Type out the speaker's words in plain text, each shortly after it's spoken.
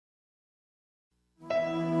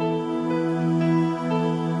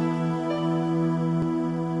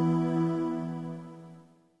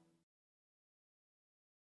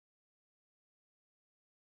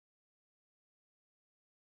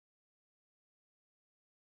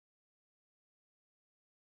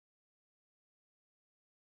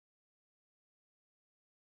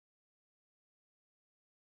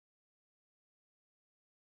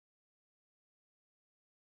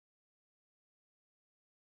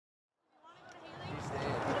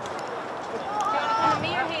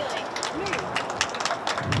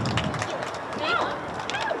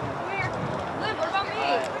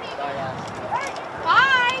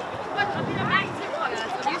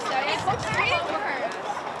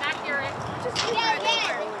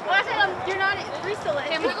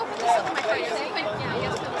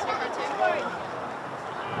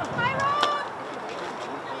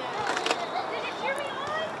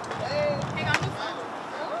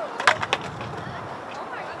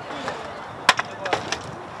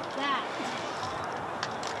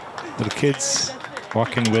Little kids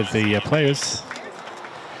walking with the players.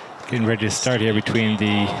 Getting ready to start here between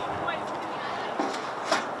the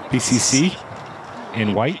BCC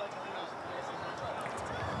in white.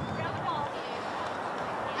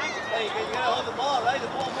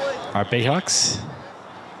 Our Bayhawks,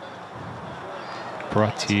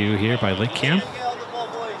 brought to you here by Lake Cam.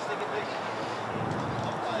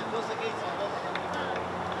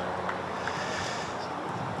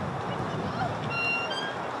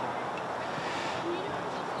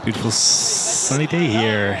 Beautiful sunny day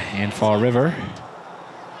here in Fall River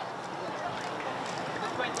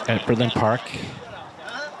at Berlin Park.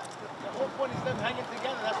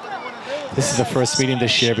 This is the first meeting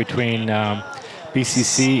this year between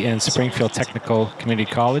BCC and Springfield Technical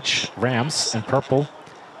Community College, Rams and purple.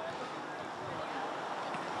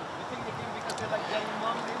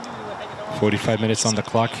 "45 minutes on the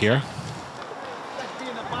clock here.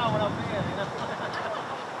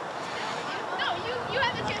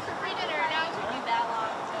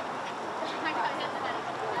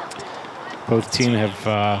 Both teams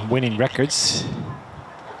have winning records.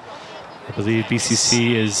 I believe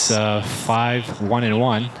BCC is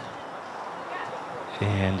 5-1-1.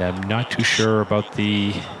 And I'm not too sure about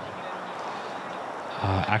the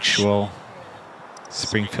actual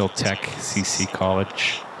Springfield Tech CC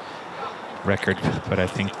College record, but I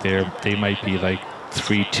think they might be like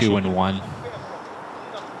 3-2-1.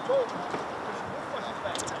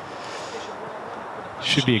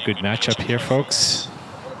 Should be a good matchup here, folks.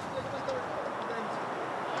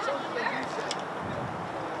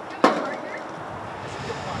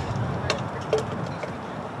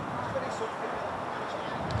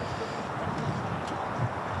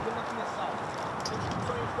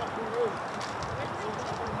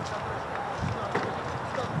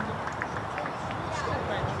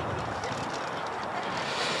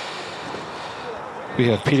 We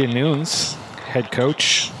have Peter Nunes, head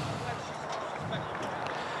coach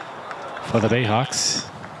for the Bayhawks.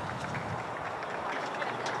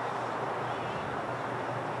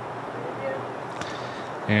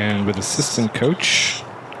 And with assistant coach,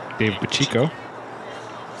 Dave Pacheco.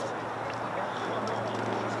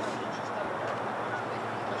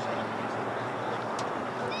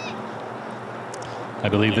 I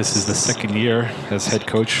believe this is the second year as head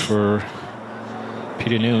coach for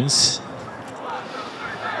Peter Nunes.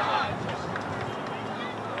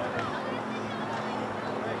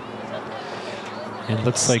 It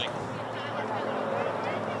looks like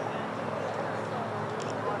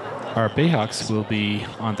our Bayhawks will be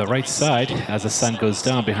on the right side as the sun goes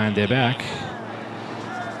down behind their back.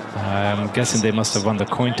 I'm guessing they must have won the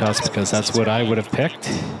coin toss because that's what I would have picked.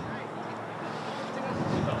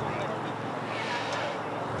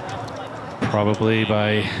 Probably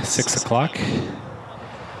by 6 o'clock,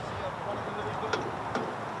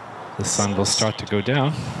 the sun will start to go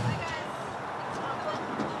down.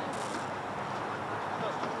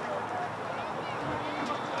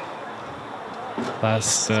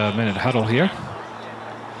 Last minute huddle here.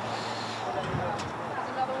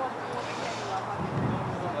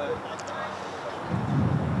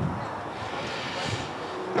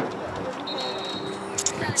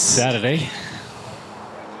 It's Saturday,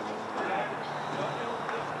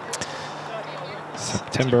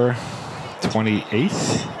 September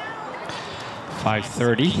 28th,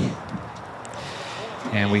 5:30.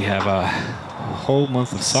 And we have a whole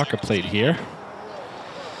month of soccer played here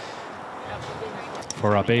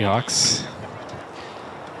for our Bayhawks.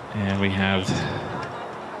 And we have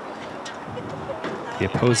the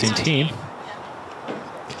opposing team,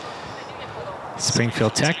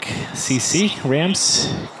 Springfield Tech, CC,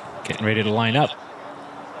 Rams, getting ready to line up.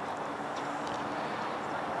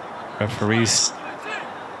 Referees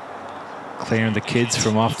clearing the kids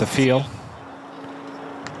from off the field.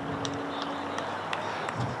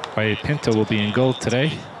 Wyatt Pinto will be in goal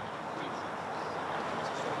today.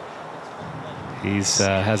 He's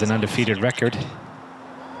has an undefeated record.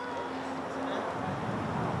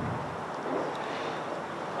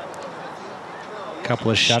 A couple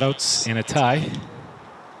of shutouts and a tie.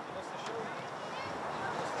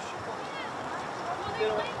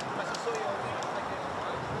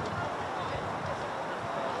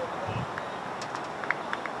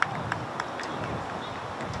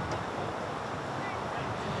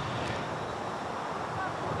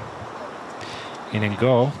 In and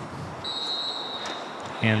goal.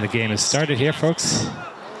 And the game has started here, folks,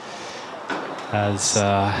 as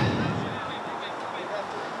the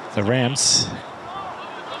Rams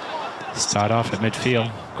start off at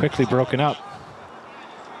midfield. Quickly broken up.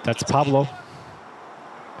 That's Pablo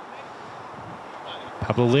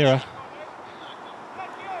Lira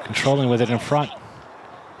controlling with it in front.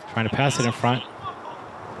 Trying to pass it in front.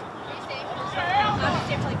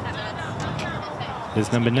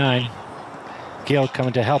 Is number 9. Gill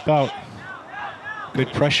coming to help out.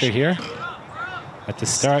 Good pressure here at the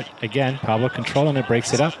start. Again, Pablo controlling it,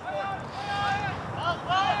 breaks it up.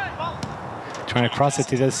 Trying to cross it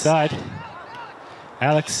to the other side.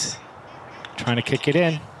 Alex trying to kick it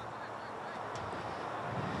in.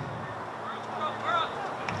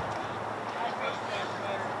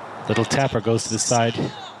 Little tapper goes to the side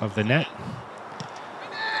of the net.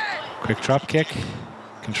 Quick drop kick,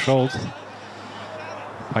 controlled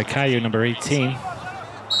by Caillou, number 18.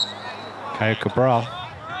 Caillou Cabral.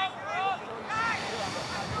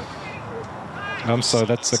 So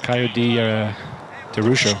that's a Caillou de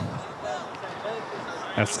Ruscio.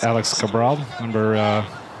 That's Alex Cabral, number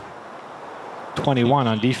 21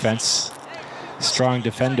 on defense. Strong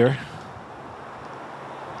defender.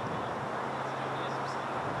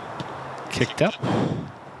 Kicked up.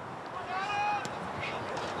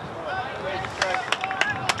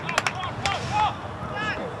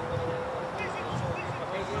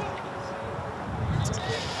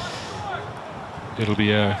 It'll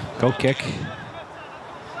be a goal kick.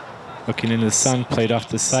 Looking into the sun, played off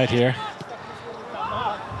the side here.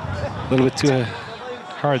 A little bit too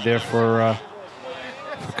hard there for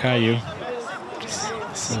Caillou.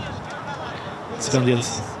 So it's on the other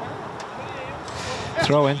side.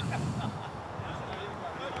 Throw in.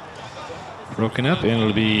 Broken up, and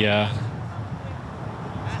it'll be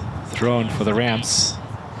thrown for the Rams.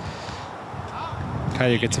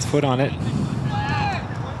 Caillou gets a foot on it.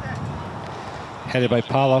 Headed by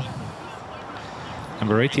Paulo.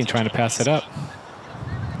 Number 18 trying to pass it up.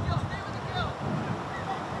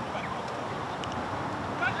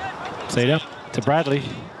 Played up to Bradley.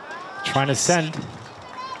 Trying to send.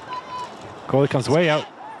 Goalie comes way out.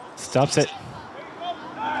 Stops it.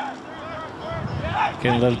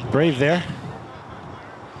 Getting a little brave there.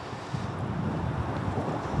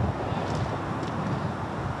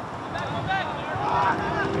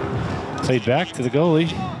 Played back to the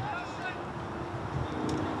goalie.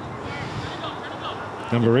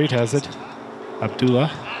 Number 8 has it.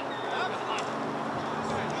 Abdullah.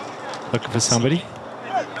 Looking for somebody.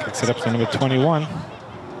 Kicks it up to number 21.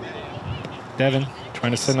 Devin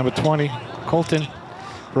trying to send number 20. Colton.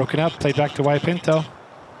 Broken up. Played back to Wyatt Pinto.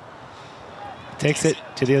 Takes it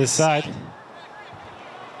to the other side.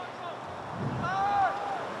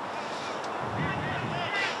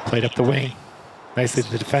 Played up the wing. Nicely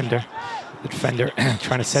to the defender. The defender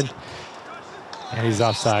trying to send. And he's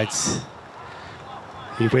offsides.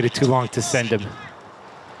 He waited too long to send him.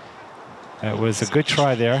 That was a good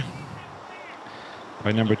try there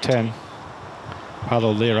by number 10,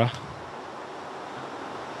 Paulo Lira.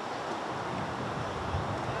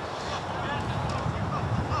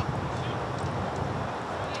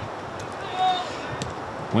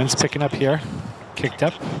 Wind's picking up here. Kicked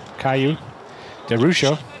up. Caillou de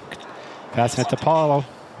Ruscio. Passing it to Paulo.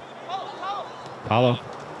 Paulo.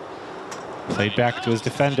 Played back to his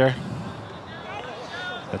defender.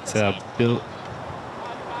 That's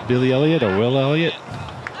Billy Elliott or Will Elliott.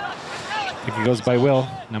 I think he goes by Will.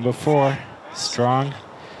 Number 4, strong.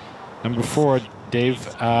 Number 4, Dave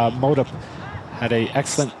Modup had an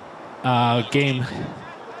excellent game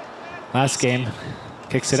last game.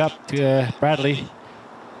 Kicks it up to Bradley.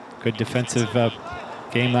 Good defensive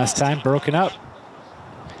game last time. Broken up.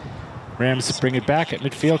 Rams bring it back at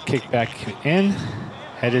midfield. Kick back in.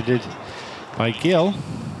 Headed by Gill.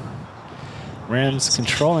 Rams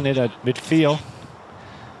controlling it at midfield.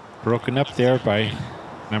 Broken up there by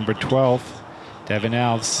number 12, Devin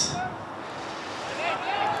Alves.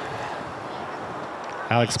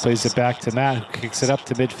 Alex plays it back to Matt, who kicks it up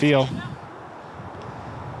to midfield.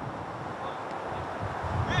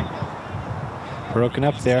 Broken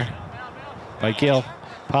up there by Gill.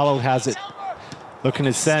 Paulo has it. Looking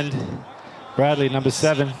to send. Bradley, number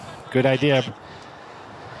 7. Good idea.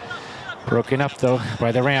 Broken up, though,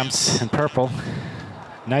 by the Rams in purple.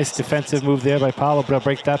 Nice defensive move there by Paulo, but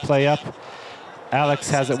break that play up. Alex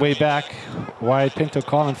has it way back. Wyatt Pinto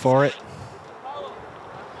calling for it.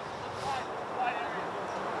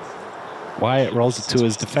 Wyatt rolls it to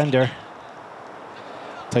his defender.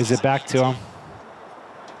 Plays it back to him.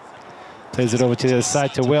 Plays it over to the other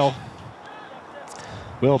side to Will.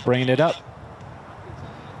 Will bringing it up.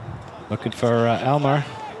 Looking for Elmer.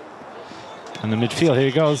 On the midfield, here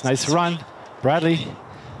he goes. Nice run. Bradley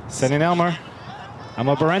sending Elmer.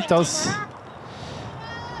 Elmer Barrentos.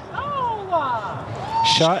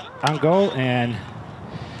 Shot on goal and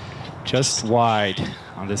just wide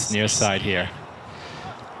on this near side here.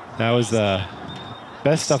 That was the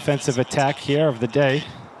best offensive attack here of the day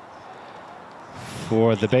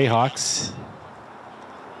for the Bayhawks.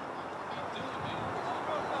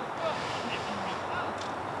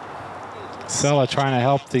 Sella trying to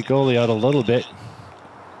help the goalie out a little bit.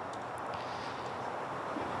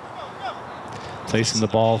 Placing the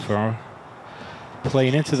ball for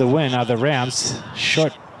playing into the win of the Rams.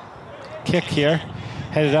 Short kick here,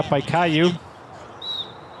 headed up by Caillou.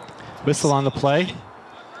 Whistle on the play.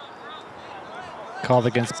 Called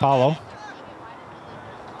against Paulo.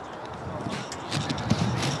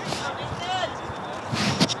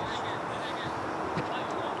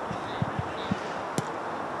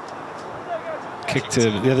 Kick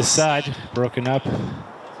to the other side, broken up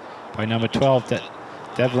by number 12,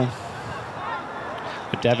 Devin,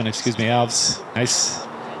 excuse me, Alves. Nice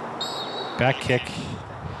back kick.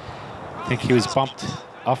 I think he was bumped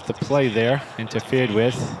off the play there, interfered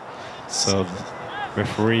with. So the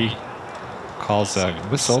referee calls a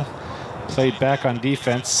whistle. Played back on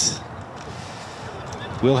defense.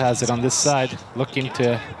 Will has it on this side, looking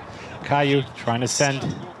to Caillou, trying to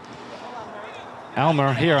send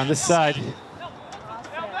Elmer here on this side.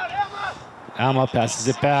 Alma passes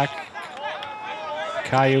it back.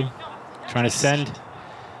 Caillou trying to send.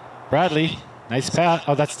 Bradley, nice pass.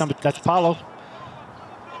 Oh, that's Paulo.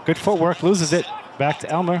 Good footwork, loses it. Back to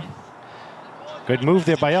Elmer. Good move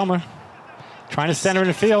there by Elmer. Trying to center in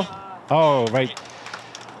the field. Oh, right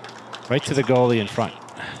to the goalie in front.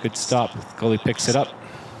 Good stop. Goalie picks it up.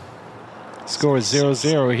 Score is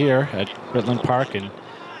 0-0 here at Britland Park in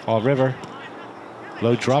Fall River.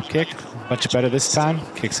 Low drop kick, much better this time.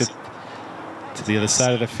 Kicks it to the other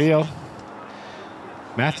side of the field.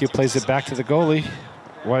 Matthew plays it back to the goalie.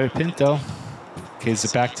 Roy Pinto gives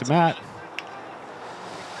it back to Matt.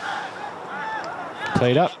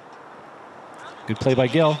 Played up. Good play by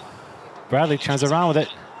Gill. Bradley turns around with it.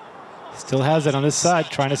 Still has it on this side,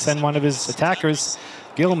 trying to send one of his attackers.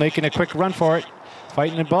 Gill making a quick run for it.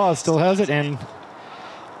 Fighting the ball, still has it, and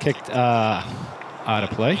kicked out of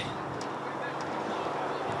play.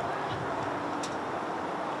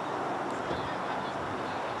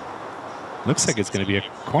 Looks like it's going to be a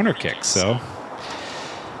corner kick, so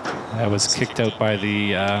that was kicked out by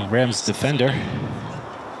the Rams defender.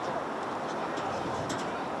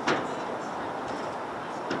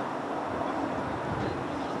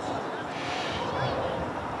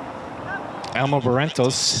 Elmo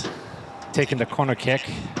Barrentos taking the corner kick,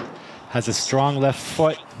 has a strong left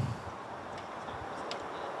foot.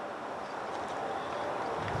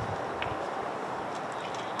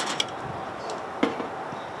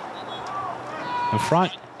 In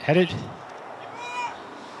front, headed.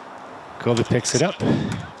 Goalie picks it up.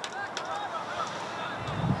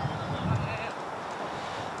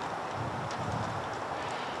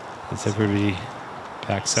 As everybody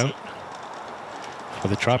backs out for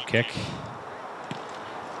the drop kick.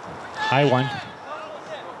 High one.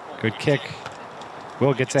 Good kick.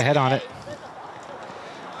 Will gets ahead on it.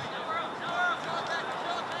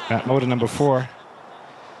 Matt Moda, number 4.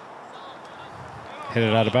 Hit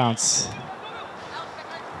it out of bounds.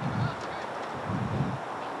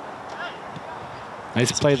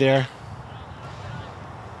 Nice play there.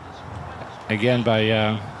 Again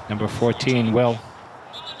by number 14, Will.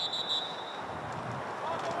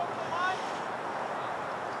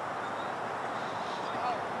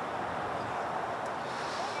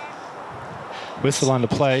 Whistle on the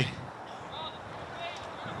play.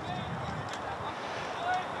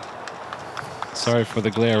 Sorry for the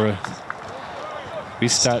glare.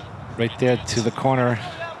 Restart right there to the corner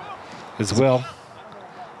as Will.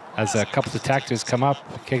 As a couple of tactors come up,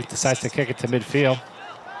 decides to kick it to midfield.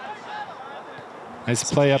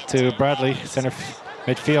 Nice play up to Bradley, center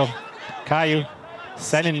midfield. Caillou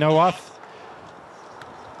sending no off.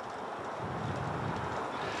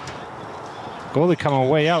 Goalie coming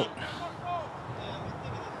way out.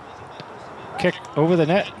 Kick over the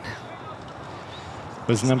net.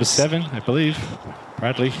 Was number 7, I believe.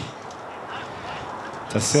 Bradley.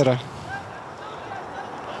 Tacera.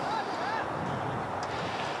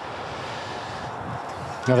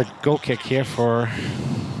 Another goal kick here for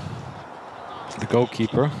the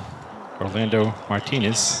goalkeeper, Orlando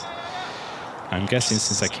Martinez. I'm guessing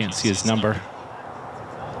since I can't see his number.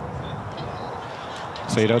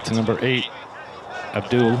 Played out to number 8,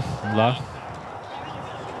 Abdullah.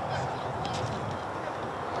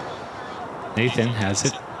 Nathan has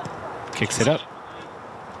it, kicks it up.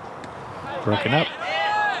 Broken up.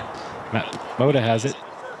 Matt Moda has it.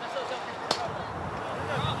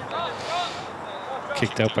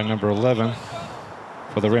 Kicked out by number 11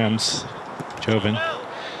 for the Rams, Joven.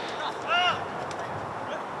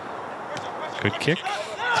 Good kick,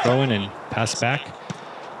 throw in and pass back.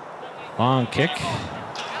 Long kick.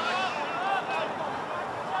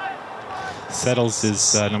 Settles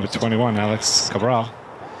is number 21, Alex Cabral.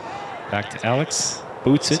 Back to Alex.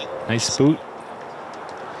 Boots it. Nice boot.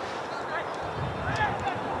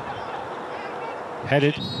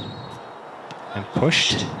 Headed and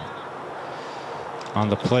pushed on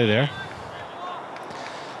the play there.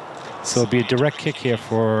 So it'll be a direct kick here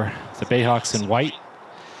for the Bayhawks in white.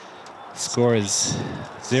 Score is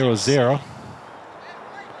 0-0.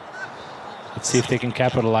 Let's see if they can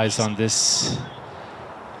capitalize on this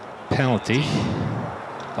penalty,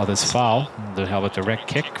 or this foul. They'll have a direct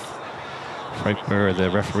kick right where the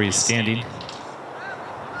referee is standing.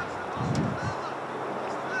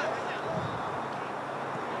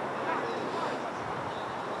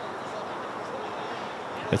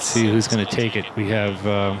 Let's see who's going to take it. We have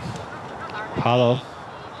Paulo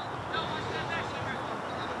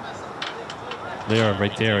Lira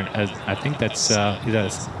right there, and I think that's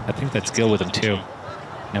Gil with him too,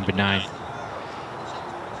 number 9.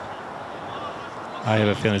 I have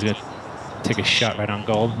a feeling he's going to take a shot right on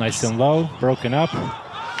goal. Nice and low, broken up.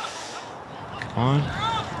 Come on.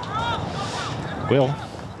 Will.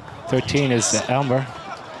 13 is Elmer.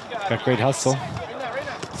 Got great hustle.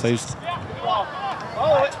 Plays.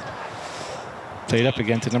 Played up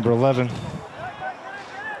again to number 11.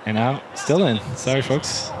 And out, still in. Sorry,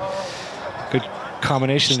 folks. Good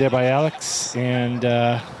combination there by Alex and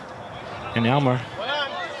Elmer.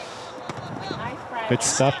 Good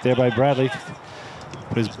stop there by Bradley.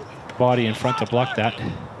 Put his body in front to block that.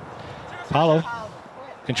 Paulo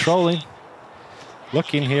controlling,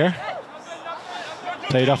 looking here.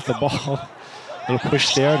 Played off the ball. A little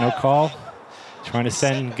push there, no call. Trying to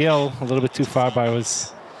send Gil a little bit too far by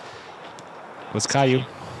was Caillou.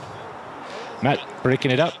 Matt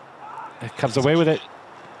breaking it up. It comes away with it.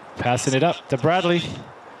 Passing it up to Bradley.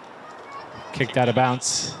 Kicked out of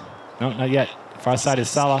bounds. No, not yet. Far side is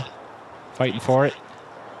Salah. Fighting for it.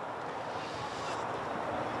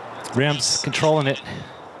 Rams controlling it.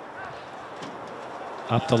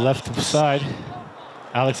 Up the left side.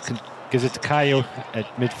 Alex gives it to Caillou at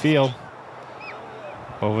midfield.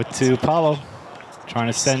 Over to Paulo. Trying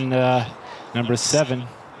to send number 7.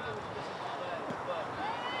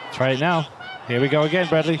 Try it now. Here we go again,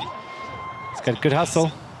 Bradley. He's got good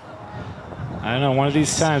hustle. I don't know, one of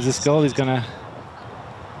these times this goalie's gonna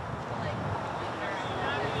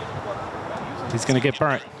get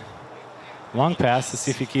burnt. Long pass to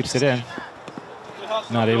see if he keeps it in.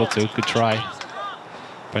 Not able to. Good try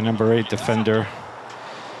by number 8 defender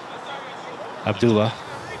Abdullah.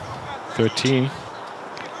 13.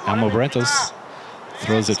 Almo Barrentos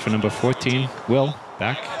throws it for number 14. Will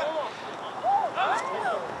back.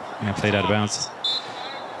 And played out of bounds.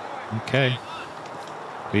 Okay.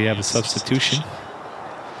 We have a substitution.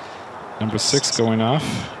 Number 6 going off.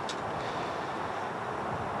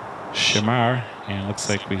 Shamar. And it looks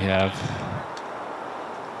like we have...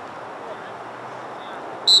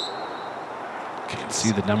 Can't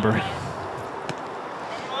see the number.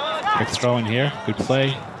 Quick throw in here. Good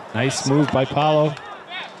play. Nice move by Paulo.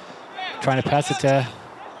 Trying to pass it to...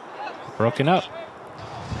 Broken up.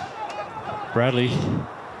 Bradley.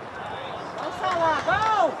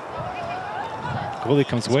 Goalie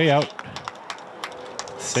comes way out.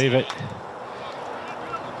 Save it.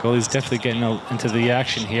 Goalie's definitely getting into the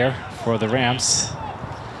action here for the Rams.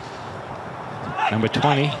 Number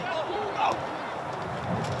 20.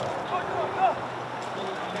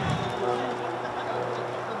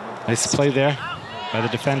 Nice play there by the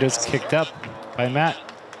defenders. Kicked up by Matt.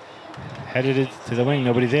 Headed it to the wing.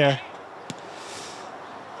 Nobody there.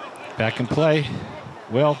 Back in play.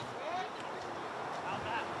 Will.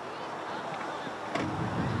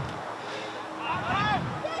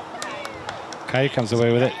 Caillou comes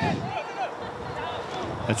away with it.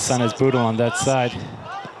 That sun is brutal on that side.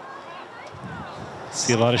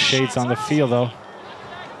 See a lot of shades on the field, though.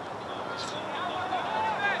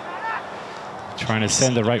 Trying to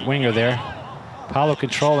send the right winger there. Paulo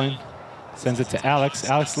controlling. Sends it to Alex.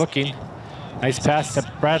 Alex looking. Nice pass to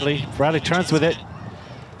Bradley. Bradley turns with it.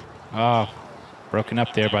 Oh, broken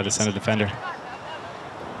up there by the center defender.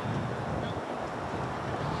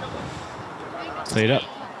 Played up.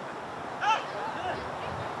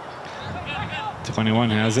 21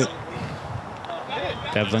 has it.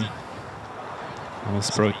 Devlin.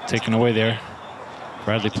 Almost taken away there.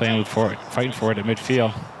 Bradley playing for it, fighting for it at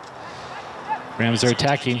midfield. Rams are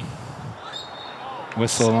attacking.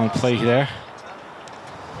 Whistle on play there.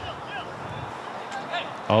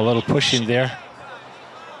 Oh, a little pushing there.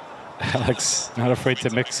 Alex not afraid to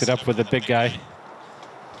mix it up with the big guy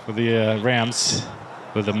for the Rams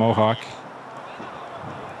with the Mohawk.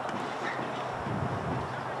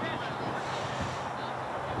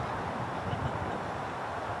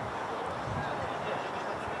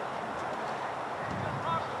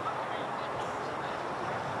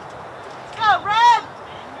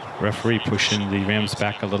 Referee pushing the Rams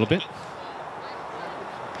back a little bit.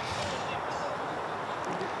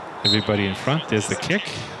 Everybody in front. There's the kick.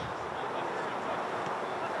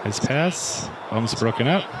 Nice pass. Almost broken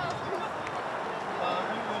up.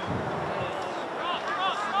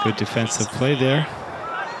 Good defensive play there.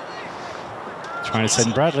 Trying to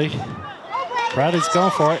send Bradley. Bradley's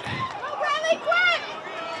going for it.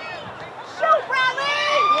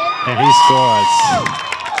 And he scores.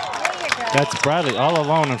 That's Bradley all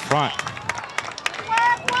alone in front.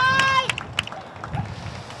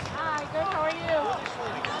 Hi, good. How are you?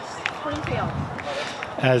 Springfield.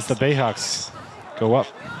 As the Bayhawks go up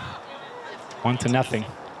 1-0.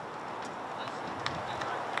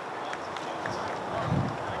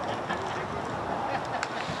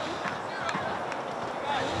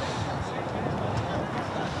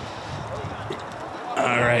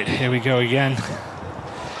 All right, here we go again.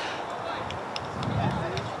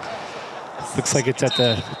 Looks like it's at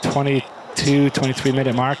the 22,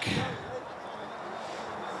 23-minute mark.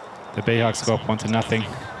 The Bayhawks go up 1-0.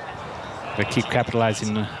 They keep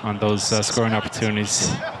capitalizing on those scoring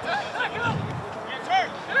opportunities.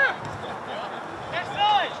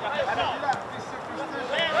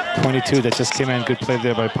 22 that just came in. Good play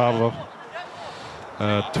there by Pablo.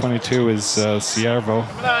 22 is Ciervo.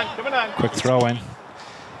 Quick throw in.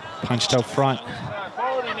 Punched out front.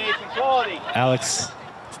 Alex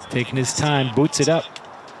taking his time, boots it up.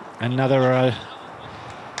 Another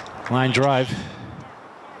line drive.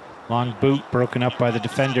 Long boot broken up by the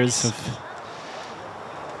defenders of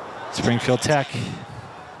Springfield Tech.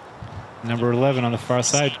 Number 11 on the far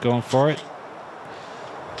side going for it.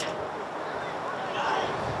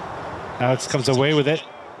 Alex comes away with it.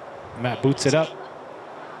 Matt boots it up.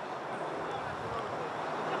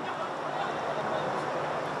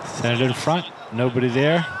 Send it in front. Nobody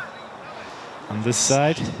there. On this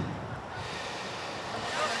side,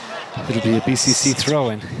 it'll be a BCC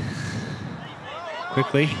throw-in.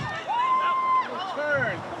 Quickly.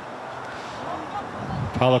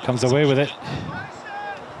 Paulo comes away with it.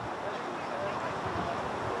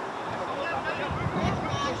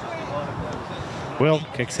 Will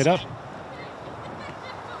kicks it up.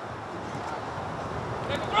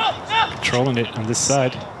 Controlling it on this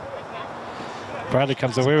side. Bradley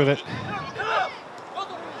comes away with it.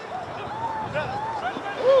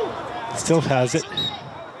 Still has it.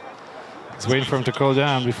 He's waiting for him to go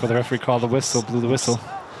down before the referee called the whistle, blew the whistle.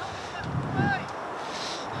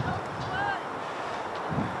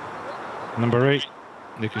 Number 8,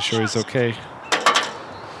 making sure he's okay.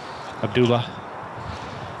 Abdullah.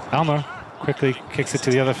 Almer quickly kicks it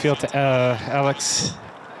to the other field to Alex,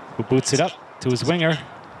 who boots it up to his winger.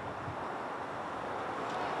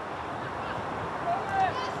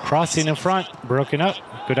 Crossing in front, broken up.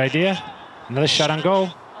 Good idea. Another shot on goal,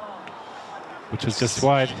 which was just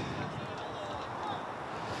wide.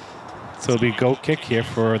 So it'll be a goal kick here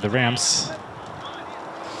for the Rams.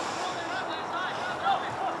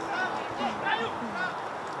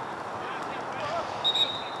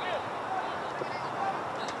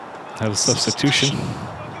 Have a substitution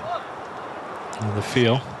on the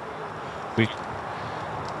field.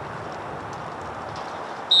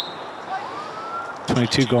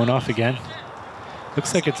 22 going off again.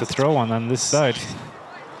 Looks like it's a throw on this side.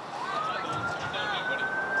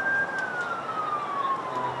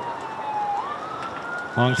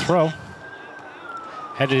 Long throw.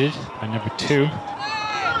 Headed by number 2.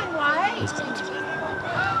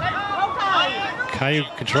 Caillou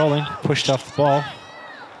controlling, pushed off the ball.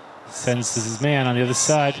 Sends his man on the other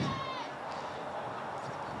side.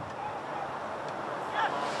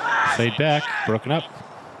 Played back, broken up.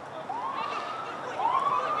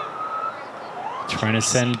 Trying to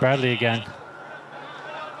send Bradley again.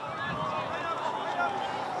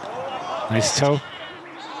 Nice toe.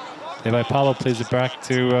 There by Paulo, plays it back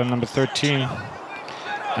to number 13.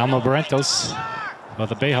 Almo Barrentos. Well,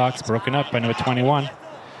 the Bayhawks broken up by number 21.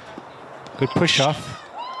 Good push off.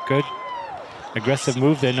 Good aggressive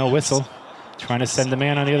move there, no whistle. Trying to send the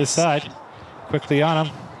man on the other side. Quickly on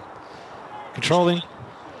him. Controlling.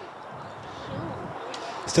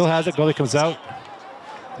 Still has it, goalie comes out.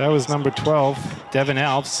 That was number 12, Devin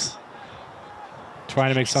Alves. Trying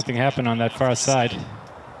to make something happen on that far side.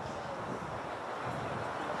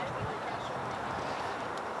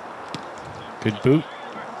 Good boot.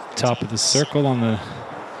 Top of the circle on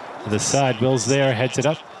the side. Will's there, heads it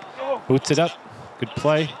up. Boots it up. Good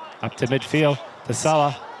play. Up to midfield to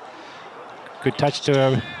Salah. Good touch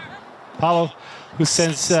to Paulo, who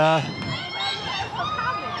sends... oh,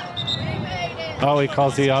 he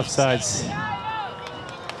calls the offsides.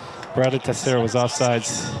 Bradley Tessera was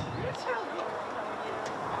offsides.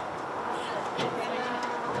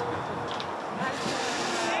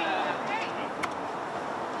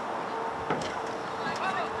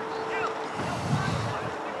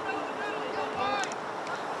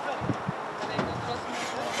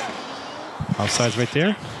 Offsides right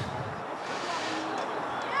there.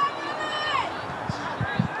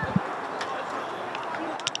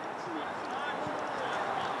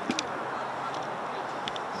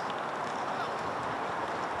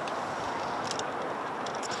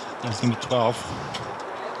 That's number 12.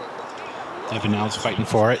 Devin Nell's fighting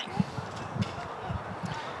for it.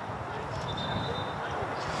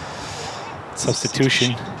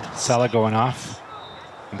 Substitution. Sala going off.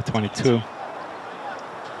 Number 22.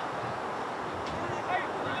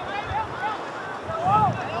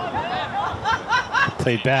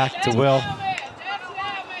 Played back to Will.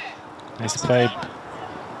 Nice play.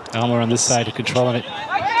 Elmer on this side controlling it.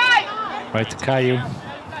 Right to Caillou.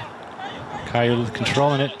 Caillou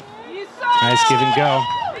controlling it. Nice give and go.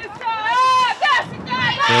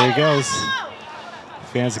 There he goes.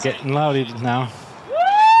 Fans are getting loud now.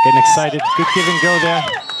 Getting excited. Good give and go there.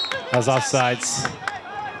 That was offsides.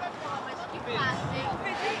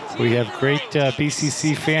 We have great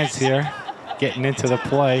BCC fans here getting into the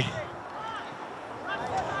play.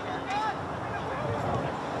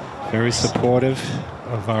 Very supportive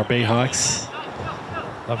of our Bayhawks.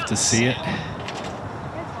 Love to see it.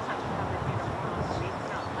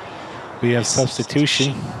 We have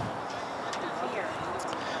substitution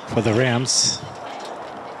for the Rams.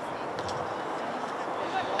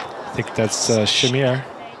 I think that's Shamir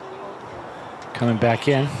coming back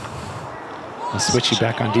in. I'll switch you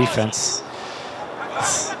back on defense.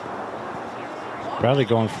 Bradley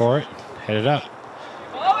going for it. Headed up.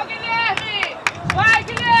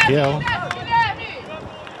 Gill. Did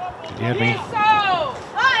you hear me?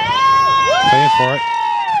 Playing for it.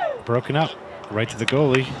 Broken up. Right to the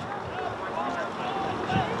goalie.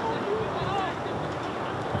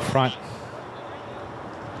 In front.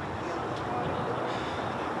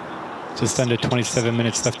 Just under 27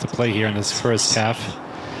 minutes left to play here in this first half.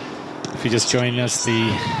 If you're just joining us,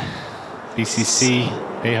 the BCC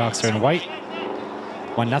Bayhawks are in white.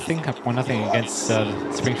 1-0, up 1-0 against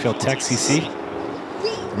Springfield Tech CC.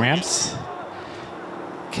 Rams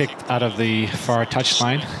kicked out of the far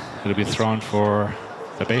touchline. It'll be thrown for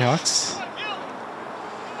the Bayhawks.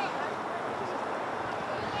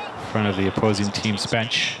 In front of the opposing team's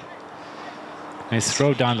bench. Nice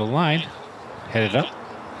throw down the line. Headed up.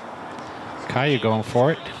 Caillou going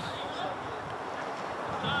for it.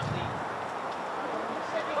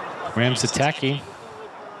 Rams attacking.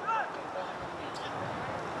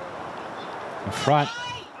 In front.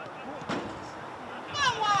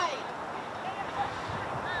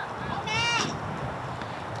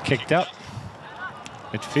 Kicked up.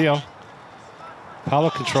 Midfield. Paulo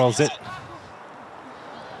controls it.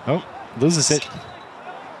 Oh, loses it.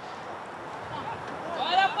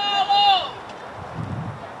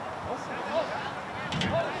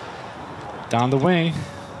 Down the wing.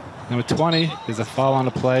 Number 20. There's a foul on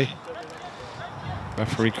the play.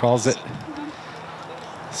 Referee calls it.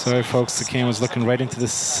 Sorry, folks. The game was looking right into the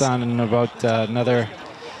sun. In about another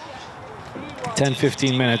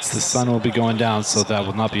 10-15 minutes, the sun will be going down, so that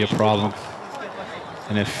will not be a problem.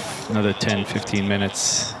 And if another 10-15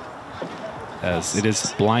 minutes, as it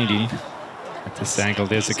is blinding at this angle.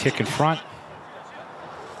 There's a kick in front.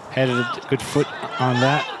 Headed a good foot on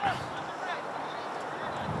that.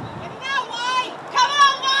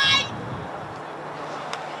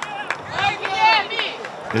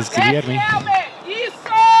 There's Guillermo.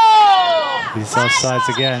 He's offsides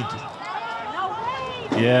again.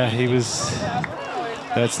 Yeah, he was.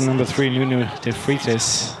 That's number 3, Nuno de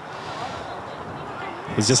Freitas.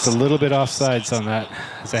 He's just a little bit offsides on that.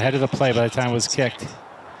 He's ahead of the play by the time it was kicked.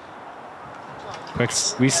 Quick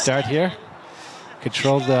restart here.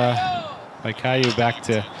 Controlled by Caillou, back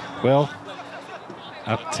to Will.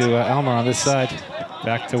 Up to Elmer on this side.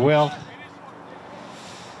 Back to Will.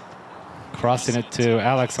 Crossing it to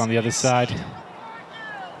Alex on the other side.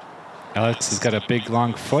 Alex has got a big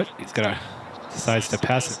long foot. He's got decides to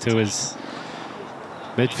pass it to his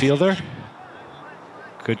midfielder.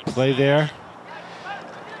 Good play there.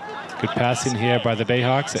 Good passing here by the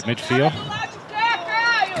Bayhawks at midfield.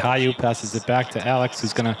 Caillou passes it back to Alex,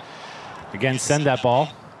 who's going to again send that ball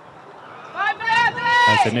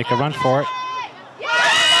as they make a run for it.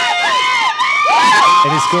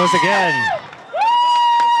 And he scores again.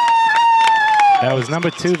 That was number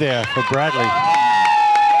 2 there for Bradley.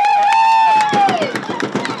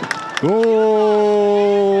 Oh,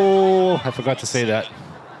 I forgot to say that.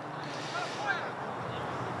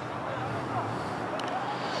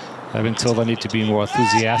 I've been told I need to be more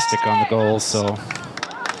enthusiastic on the goals, so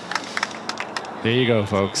there you go,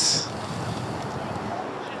 folks.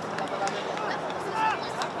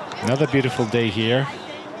 Another beautiful day here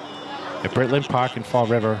at Britland Park in Fall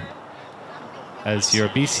River. as your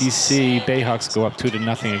BCC Bayhawks go up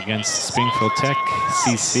 2-0 against Springfield Tech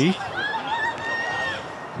CC.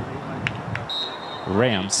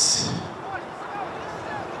 Rams.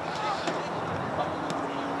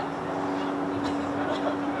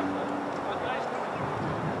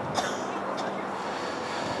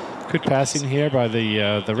 Good passing here by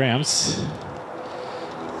the Rams.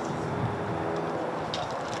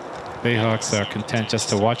 Bayhawks are content just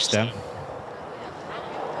to watch them.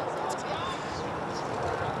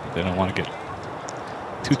 They don't want to get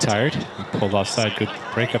too tired. Pulled offside. Good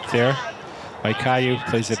break up there by Caillou.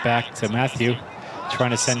 Plays it back to Matthew.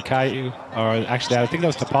 Trying to send Caillou, or actually I think that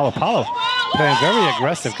was to Paulo. Paulo playing very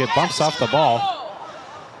aggressive. Get bumps off the ball.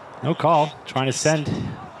 No call. Trying to send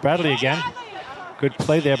Bradley again. Good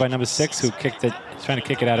play there by number 6, who kicked it, trying to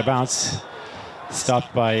kick it out of bounds.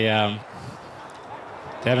 Stopped by,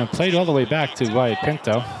 they haven't played all the way back to Wyatt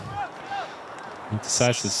Pinto. He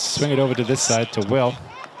decides to swing it over to this side to Will.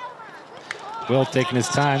 Will taking his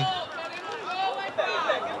time.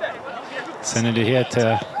 Sending it here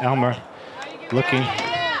to Elmer. Looking.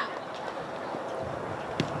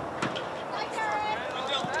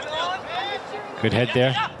 Good head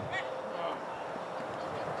there.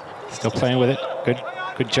 Still playing with it.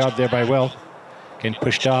 Good job there by Will. Getting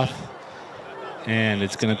pushed off. And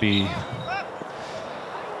it's going to be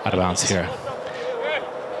out of bounds here.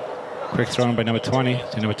 Quick throw by number 20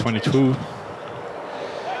 to number 22.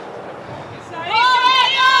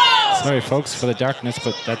 Sorry, folks, for the darkness,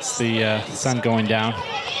 but that's the sun going down.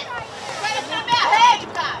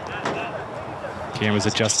 Camera's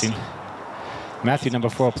adjusting. Matthew, number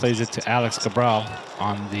 4, plays it to Alex Cabral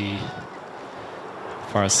on the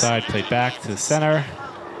far side. Played back to the center.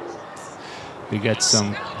 We get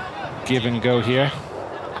some give and go here.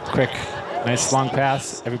 Quick, nice long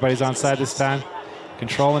pass. Everybody's onside this time.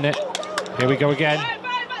 Controlling it. Here we go again.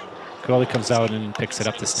 Goalie comes out and picks it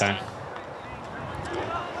up this time.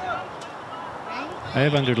 I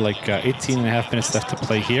have under like 18 and a half minutes left to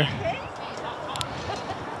play here.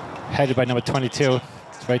 Headed by number 22,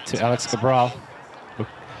 right to Alex Cabral, who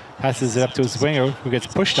passes it up to his winger, who gets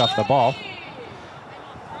pushed off the ball.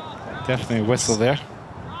 Definitely a whistle there.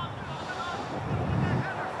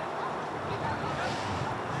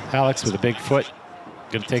 Alex with a big foot,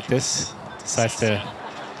 gonna take this. Decides to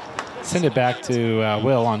send it back to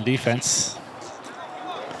Will on defense.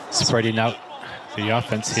 Spreading out the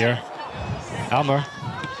offense here. Elmer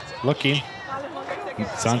looking.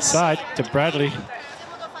 It's onside to Bradley.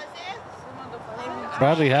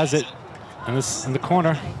 Bradley has it in the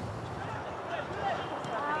corner.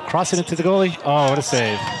 Crossing it to the goalie. Oh, what a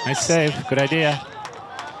save. Nice save. Good idea.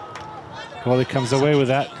 Goalie comes away with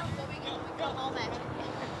that.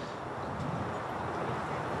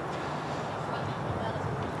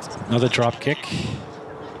 Another drop kick.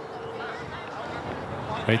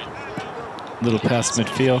 Right. Little past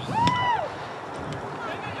midfield.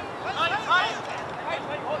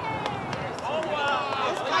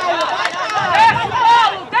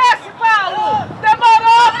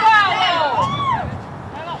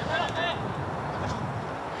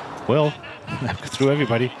 Will through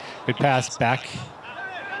everybody. Good pass back.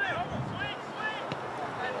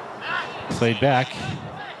 Played back.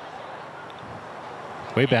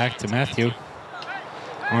 Way back to Matthew.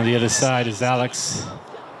 On the other side is Alex.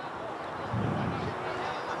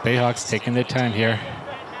 Bayhawks taking their time here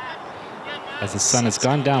as the sun has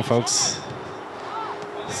gone down, folks.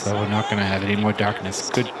 So we're not going to have any more darkness.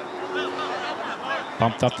 Good.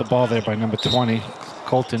 Bumped up the ball there by number 20.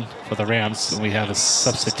 Colton for the Rams, and we have a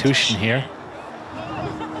substitution here.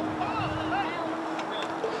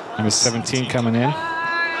 Number 17 coming in.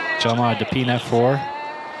 Jalma Depina for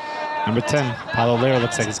number 10. Paulo Lera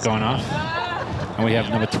looks like it's going off. And we have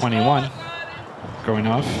number 21 going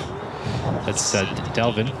off. That's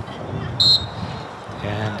Delvin.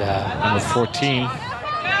 And number 14,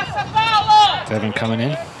 Devin coming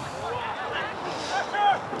in.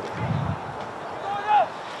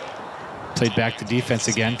 Played back to defense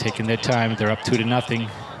again, taking their time. They're up 2-0.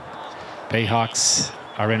 Bayhawks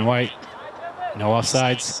are in white. No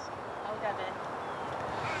offsides.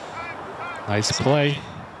 Nice play.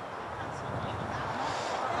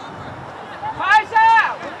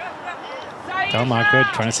 Delmar good,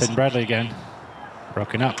 trying to send Bradley again.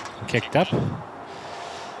 Broken up, kicked up.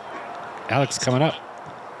 Alex coming up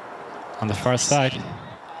on the far side.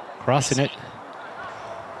 Crossing it.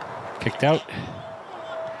 Kicked out.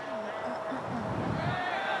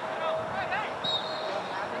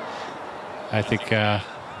 I think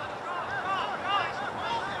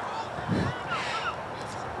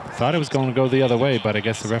thought it was going to go the other way, but I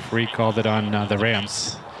guess the referee called it on the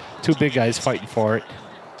Rams. Two big guys fighting for it.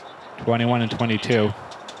 21 and 22.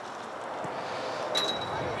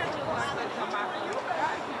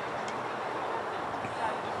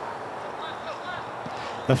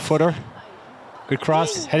 Left footer. Good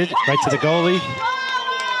cross. Headed right to the goalie.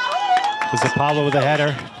 It was Apollo with a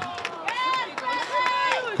header.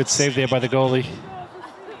 Good save there by the goalie.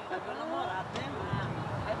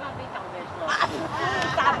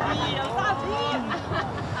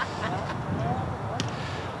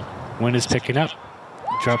 Wind is picking up.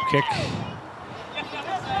 Drop kick.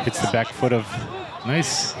 Hits the back foot of,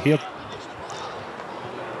 nice heel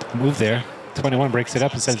move there. 21 breaks it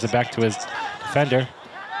up and sends it back to his defender.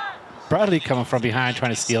 Bradley coming from behind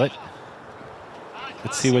trying to steal it.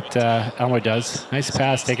 Let's see what Elmer does. Nice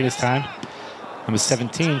pass, taking his time. Number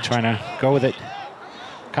 17 trying to go with it.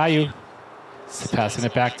 Caillou passing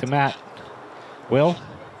it back to Matt. Will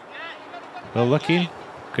looking.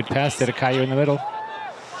 Good pass there to Caillou in the middle.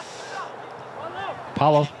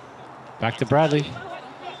 Apollo, back to Bradley.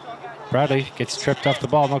 Bradley gets tripped off the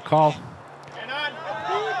ball, no call.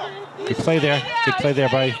 Good play there.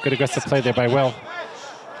 Good aggressive play there by Will.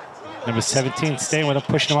 Number 17 staying with him,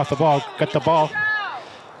 pushing him off the ball. Got the ball.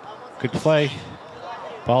 Good play.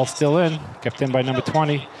 Ball still in. Kept in by number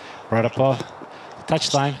 20. Brought up the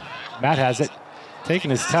touchline. Matt has it. Taking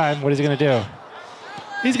his time. What is he going to do?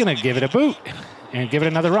 He's going to give it a boot and give it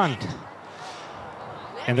another run.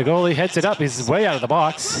 And the goalie heads it up. He's way out of the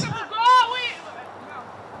box.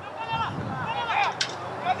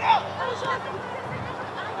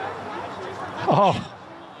 Oh,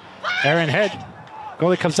 Aaron head.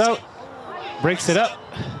 Goalie comes out, breaks it up.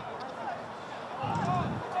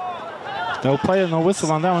 No play, no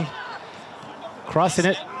whistle on that one. Crossing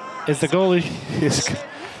it is the goalie. His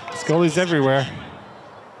goalie's everywhere.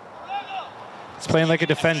 He's playing like a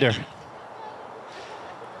defender.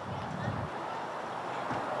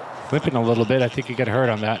 Flipping a little bit. I think he got hurt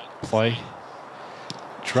on that play.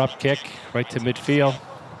 Drop kick right to midfield.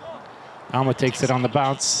 Alma takes it on the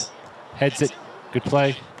bounce. Heads it. Good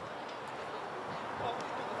play.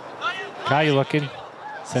 Caillou looking.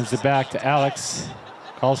 Sends it back to Alex.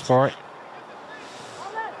 Calls for it.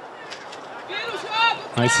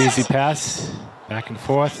 Nice easy pass. Back and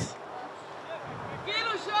forth.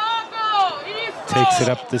 Takes it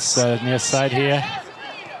up this near side here.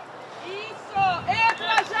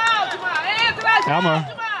 Elmer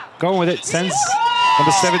going with it. Sends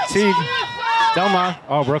number 17. Delmar.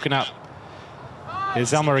 Oh, broken up.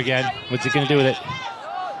 Here's Elmer again. What's he going to do with it?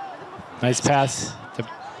 Nice pass to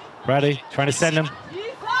Bradley. Trying to send him.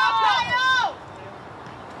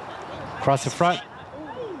 Across the front.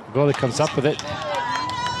 Goalie comes up with it.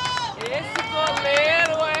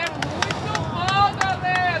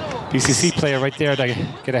 BCC player right there to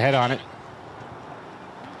get a head on it.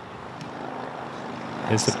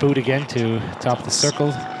 There's the boot again to top the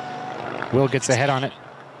circle. Will gets a head on it.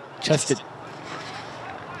 Chested.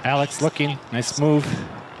 Alex looking. Nice move.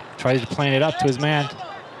 Tries to plane it up to his man.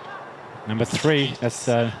 Number 3. That's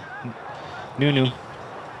Nunu.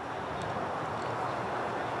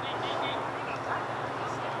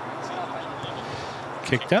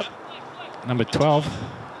 Kicked up. Number 12.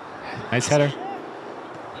 Nice header.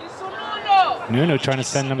 Nuno trying to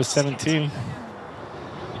send number 17.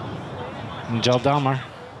 And Jaldamar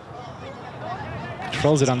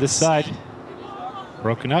controls it on this side.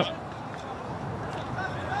 Broken up.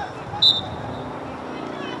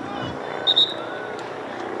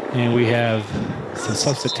 And we have some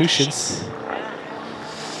substitutions.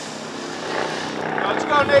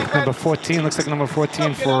 Number 14, looks like number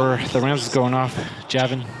 14 for the Rams is going off.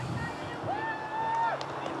 Javin.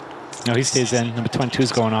 No, he stays in. Number 22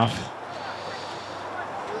 is going off.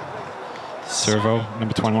 Servo,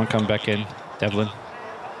 number 21 coming back in. Devlin.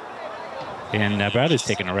 And Bradley's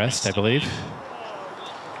taking a rest, I believe.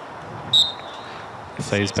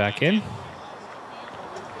 Clay's back in.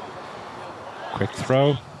 Quick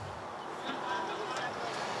throw.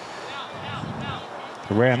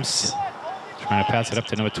 The Rams trying to pass it up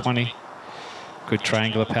to number 20. Good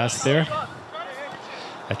triangular pass there.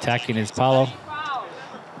 Attacking is Paulo.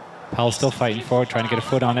 Paulo still fighting forward, trying to get a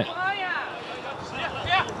foot on it.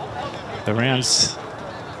 The Rams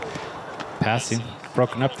passing,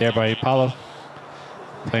 broken up there by Paulo.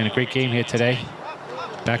 Playing a great game here today.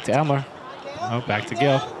 Back to Elmer. Oh, back to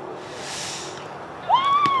Gil.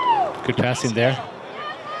 Good passing there.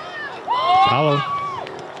 Paulo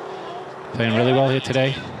playing really well here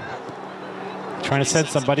today. Trying to send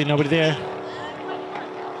somebody, nobody there.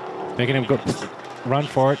 Making him go run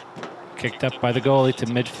for it. Kicked up by the goalie to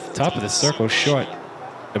mid top of the circle, short.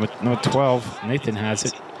 Number 12, Nathan has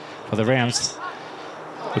it for the Rams.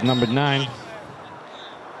 With number 9,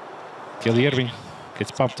 Guilherme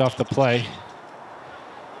gets bumped off the play.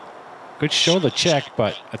 Good shoulder check,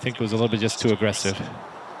 but I think it was a little bit just too aggressive.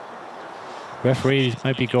 Referee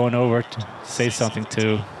might be going over to say something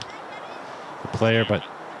to the player, but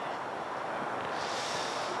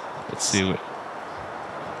let's see what.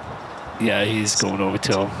 Yeah, he's going over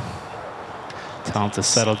to him. Tell him to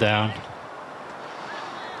settle down.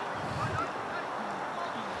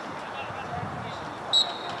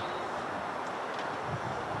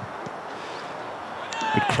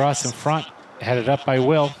 Good cross in front, headed up by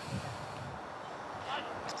Will.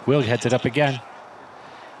 Will heads it up again.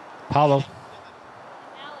 Paulo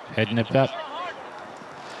heading it up.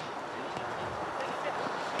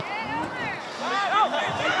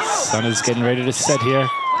 Son is getting ready to set here.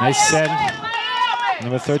 Nice send.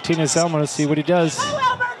 Number 13 is Elmer. Let's see what he does.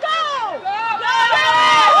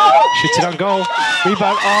 Shoots it on goal.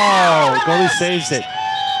 Rebound. Oh, goalie saves it.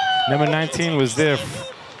 Number 19 was there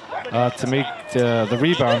to make the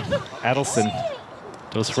rebound. Adelson,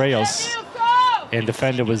 Dos Reyes. And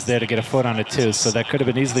defender was there to get a foot on it too. So that could have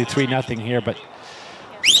been easily 3-0 here, but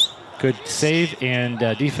good save and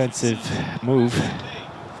defensive move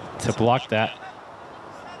to block that.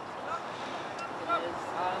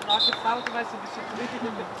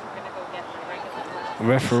 The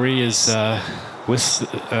referee is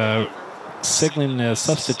signaling a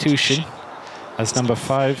substitution as number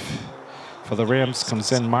 5 for the Rams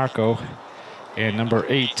comes in, Marco, and number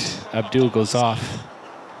 8, Abdul, goes off.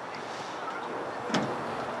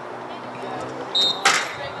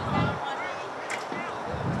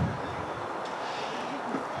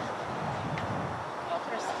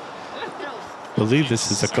 I believe this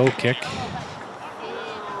is a goal kick.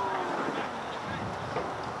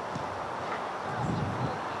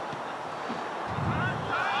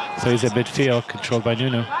 So he's at midfield, controlled by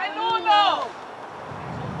Nuno.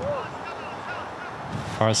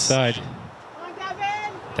 Far side.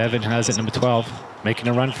 Devin has it, number 12, making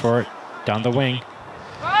a run for it, down the wing.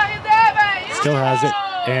 Still has it,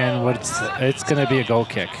 and it's going to be a goal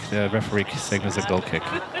kick. The referee signals a goal kick.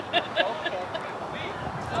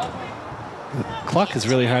 The clock is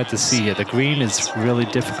really hard to see here. The green is really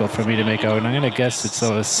difficult for me to make out, and I'm going to guess it's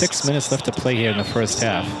 6 minutes left to play here in the first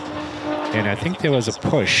half. And I think there was a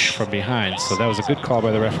push from behind, so that was a good call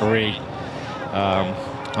by the referee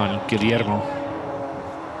on Guillermo.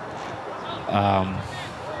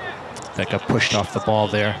 That got pushed off the ball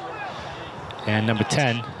there. And number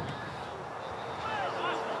 10,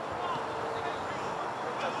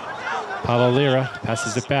 Paulo Lira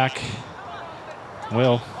passes it back.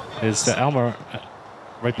 Will is Elmer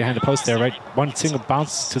right behind the post there, right? One single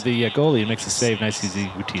bounce to the goalie, makes a save. Nice, easy,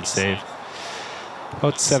 routine save.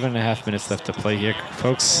 About 7.5 minutes left to play here,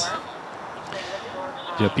 folks.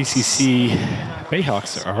 The BCC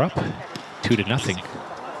Bayhawks are up 2-0.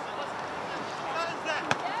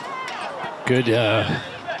 Good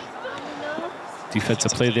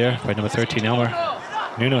defensive play there by number 13, Elmer.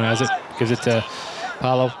 Nuno has it, gives it to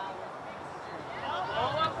Paulo.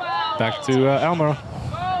 Back to Elmer.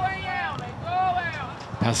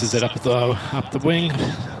 Passes it up the wing.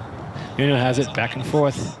 Nuno has it, back and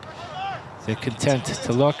forth. They're content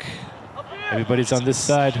to look. Everybody's on this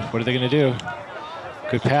side. What are they going to do?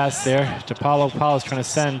 Good pass there to Paulo. Paulo's trying to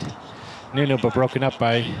send Nuno, but broken up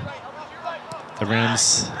by the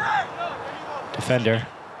Rams defender.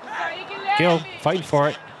 Gill fighting for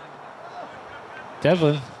it.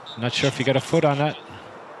 Devlin, not sure if he got a foot on that.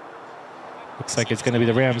 Looks like it's going to be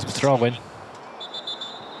the Rams throw-in.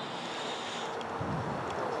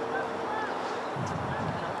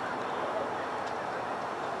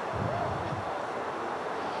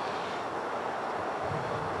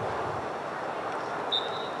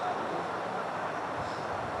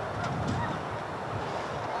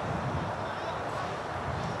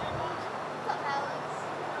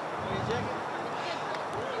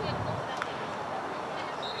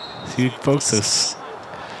 See, folks,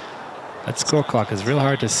 that score clock is real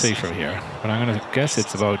hard to see from here, but I'm going to guess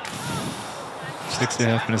it's about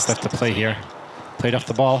 6.5 minutes left to play here. Played off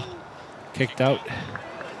the ball, kicked out,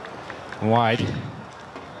 wide.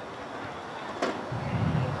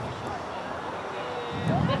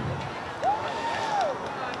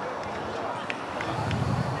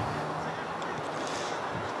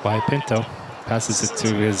 By Pinto, passes it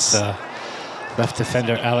to his left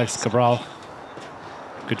defender, Alex Cabral.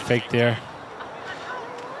 Good fake there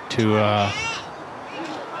to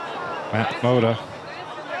Matt Moda.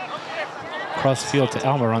 Cross field to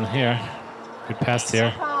Elmer on here. Good pass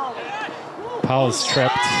there. Paul's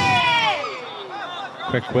tripped.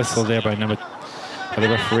 Quick whistle there by the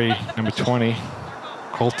referee, number 20,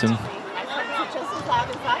 Colton.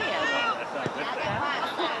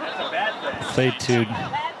 Played to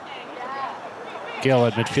Gill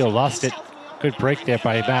at midfield, lost it. Good break there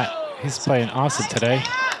by Matt. He's playing awesome today.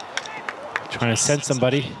 Trying to send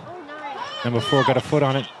somebody. Number 4 got a foot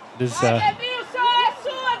on it. This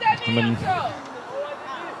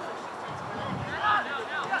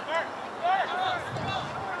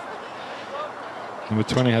number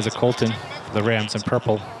 20 has a Colton for the Rams in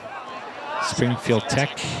purple. Springfield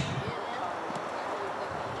Tech.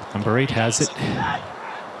 Number 8 has it.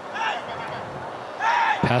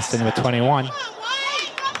 Pass to number 21.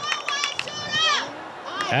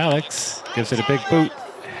 Alex gives it a big boot.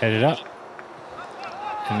 Headed up.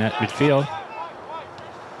 In that midfield.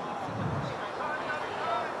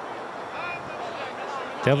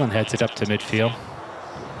 Devlin heads it up to midfield.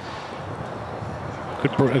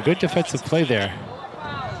 A good defensive play there.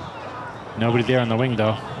 Nobody there on the wing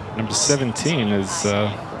though. Number 17 is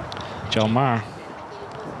Jelmar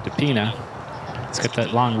DePina. He's got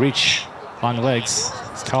that long reach, long legs.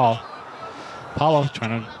 He's tall. Paulo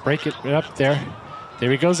trying to break it up there. There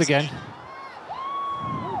he goes again.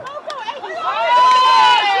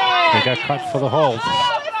 They got caught for the hold.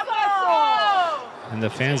 And the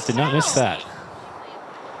fans did not miss that.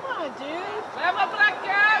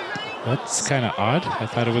 That's kind of odd. I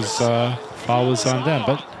thought it was foul was on them,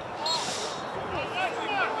 but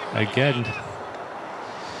again,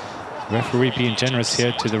 referee being generous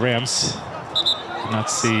here to the Rams. Did not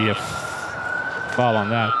see a foul on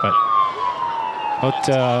that, but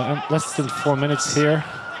about less than 4 minutes here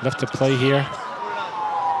left to play here.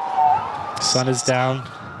 Sun is down.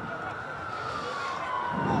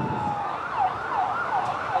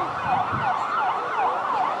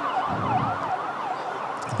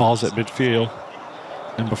 Ball's at midfield.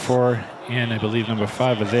 Number 4 and I believe number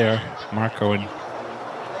 5 are there. Marco and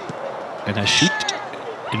a shoot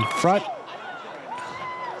in front.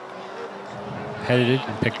 Headed it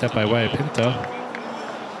and picked up by Waya Pinto.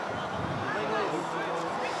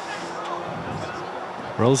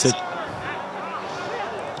 Rolls it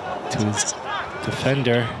to his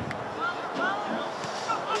defender.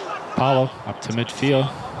 Paulo up to midfield.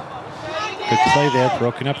 Good play there,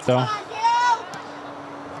 broken up though.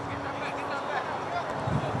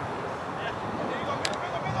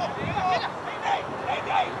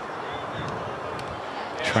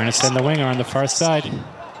 Trying to send the winger on the far side.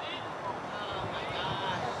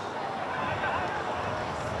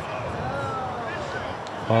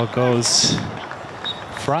 Ball goes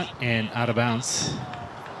front and out of bounds.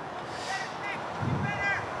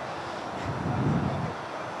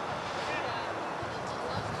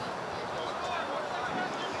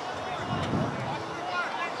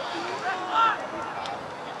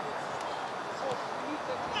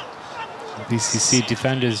 BCC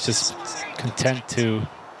defenders just content to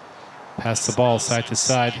pass the ball side to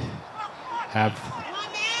side, have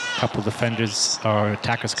a couple defenders or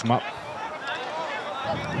attackers come up.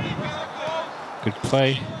 Good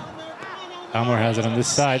play. Elmer has it on this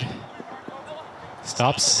side.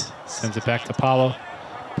 Stops, sends it back to Paulo.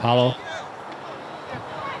 Paulo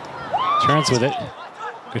turns with it.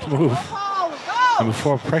 Good move. Number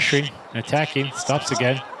 4 pressuring and attacking. Stops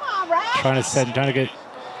again. Trying to get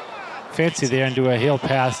fancy there and do a heel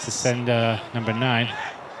pass to send number 9.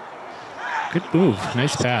 Good move.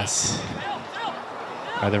 Nice pass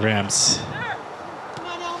by the Rams.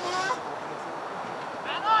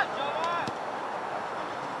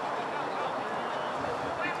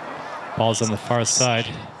 Ball's on the far side.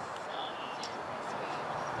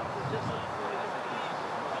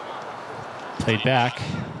 Played back.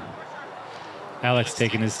 Alex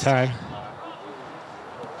taking his time.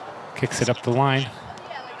 Kicks it up the line.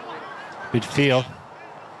 Midfield.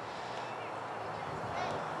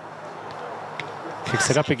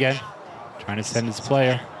 Kicks it up again. Trying to send his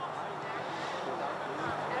player.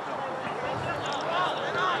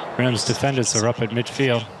 Rams defenders are up at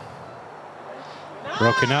midfield.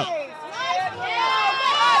 Broken up.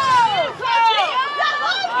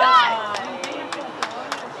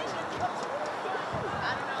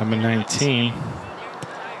 Number 19,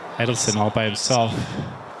 Edelson all by himself,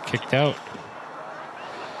 kicked out.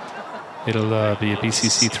 It'll be a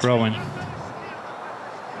BCC throw-in.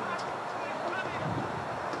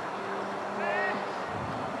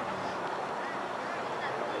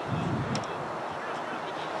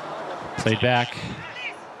 Played back.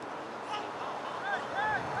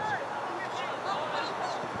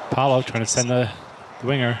 Paulo trying to send the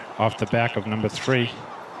winger off the back of number 3.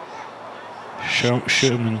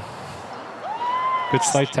 Schumann. Good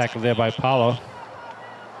slide tackle there by Paulo.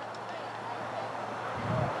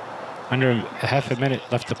 Under a half a minute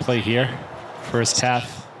left to play here. First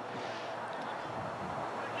half.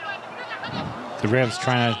 The Rams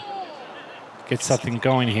trying to get something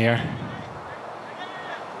going here.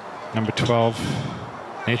 Number 12,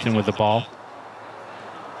 Nathan with the ball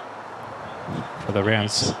for the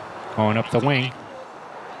Rams, going up the wing.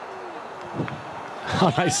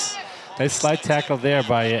 Oh, nice slide tackle there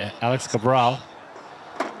by Alex Cabral,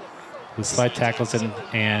 who slide tackles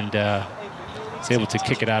and is able to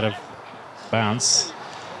kick it out of bounds.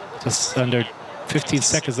 Just under 15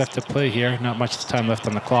 seconds left to play here. Not much time left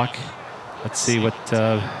on the clock. Let's see what.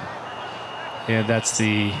 Yeah, that's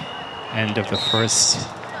the end of the first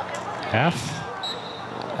half.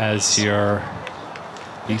 As your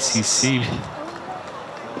BCC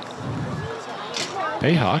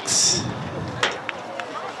Bayhawks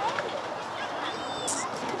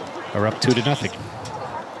are up 2-0.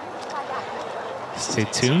 Stay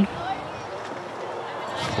tuned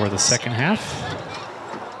for the second half.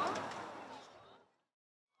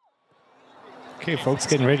 Okay, folks,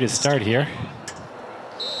 getting ready to start here.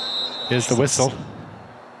 Here's the whistle.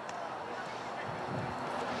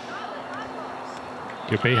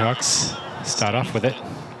 Your Bayhawks start off with it.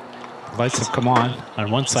 The lights have come on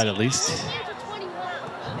one side at least.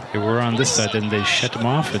 They were on this side, then they shut them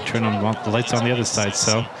off and turn on the lights on the other side.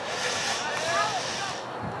 So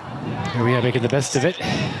here we are making the best of it.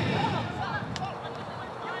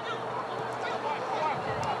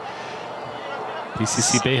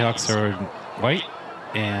 BCC Bayhawks are white,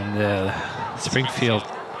 and Springfield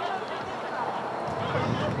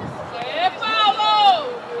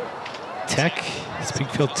Tech,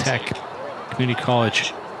 Springfield Tech Community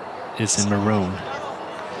College is in maroon.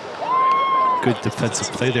 Good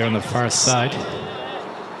defensive play there on the far side.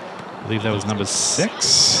 I believe that was number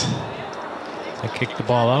 6. I kicked the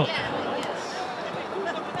ball out.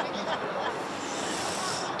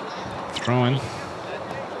 Throwing.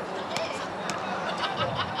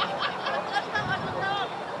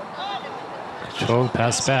 Control,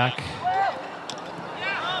 pass back.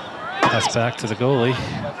 Pass back to the goalie.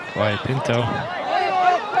 Wyatt Pinto.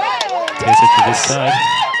 Takes it to this side.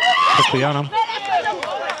 Quickly on him.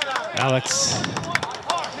 Alex.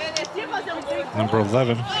 Number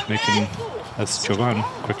 11. Making, that's Jovan.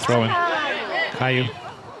 Quick throw in. Caillou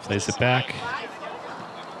plays it back.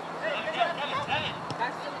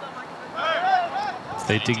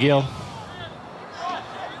 Play to Gill.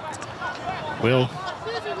 Will.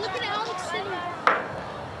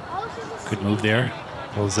 Good move there.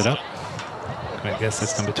 Pulls it up. I guess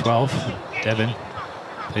that's number 12. Devin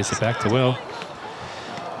plays it back to Will.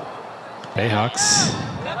 Bayhawks.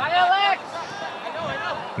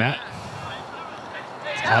 Matt.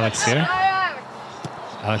 Alex here.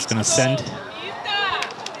 Alex gonna send.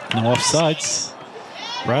 No offsides.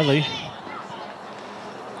 Bradley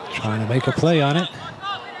trying to make a play on it.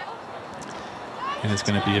 And it's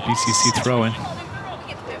gonna be a BCC throw-in.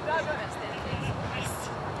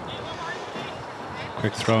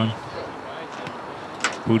 Quick throw-in.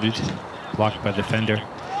 Booted. Blocked by defender.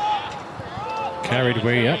 Carried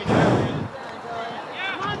way up.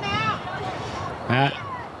 Matt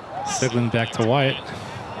signaling back to Wyatt.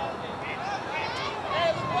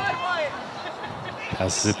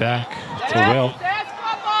 Passes it back to Will.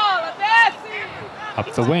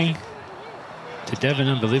 Up the wing to Devin,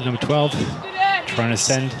 I believe number 12. Trying to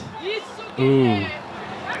send. Ooh,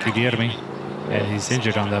 Guillermi. And he's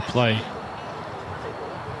injured on that play.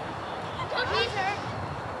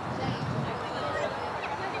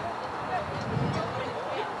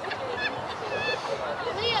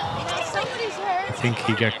 I think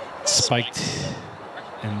he got spiked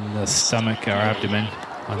in the stomach or abdomen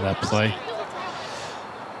on that play.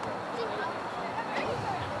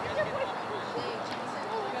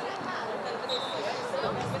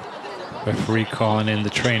 Referee calling in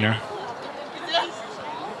the trainer.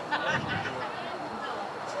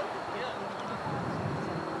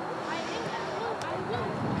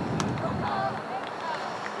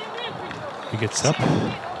 He gets up.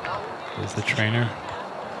 There's the trainer.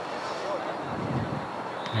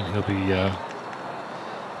 And he'll be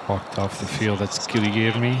walked off the field. That's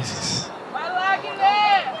Guillermi.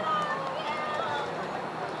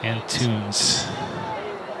 And Tunes.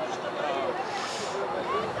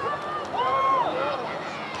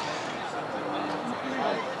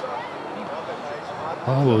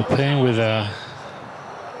 Oh, we're playing with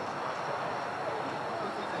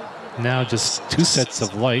now just 2 sets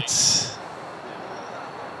of lights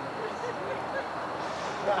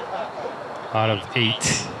out of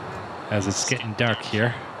 8 as it's getting dark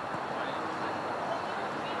here.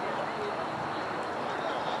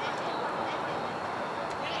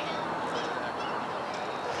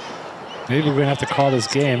 Maybe we're gonna have to call this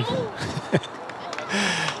game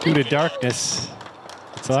due to darkness.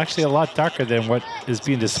 It's actually a lot darker than what is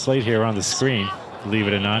being displayed here on the screen, believe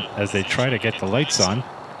it or not, as they try to get the lights on.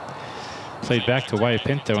 Played back to Wyatt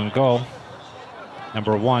Pinto in goal.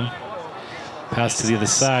 Number 1. Pass to the other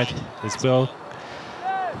side is Will.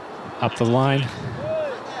 Up the line.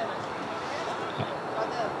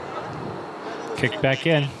 Kick back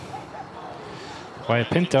in.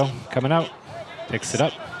 Wyatt Pinto coming out. Picks it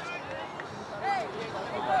up.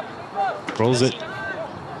 Rolls it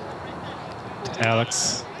to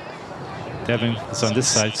Alex. Devin is on this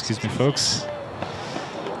side, excuse me, folks.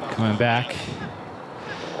 Coming back.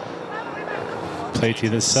 Play to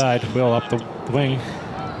this side. Will up the wing.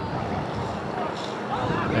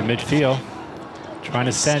 In midfield. Trying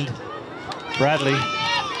to send Bradley.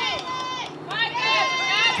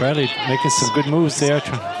 Bradley making some good moves there.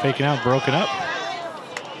 Faking out, broken up.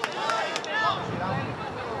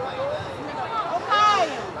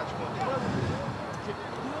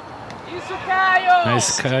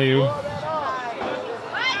 Nice Caillou.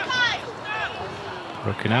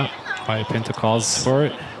 Broken out. Wyatt Pinto calls for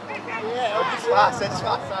it.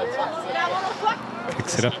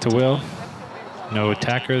 Kicks it up to Will. No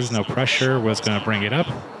attackers, no pressure. Will's going to bring it up.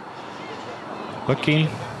 Looking.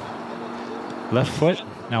 Left foot.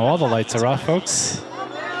 Now all the lights are off, folks.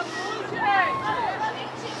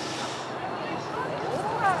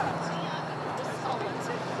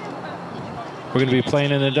 We're going to be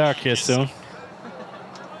playing in the dark here soon.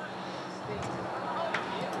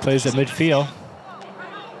 Plays at midfield.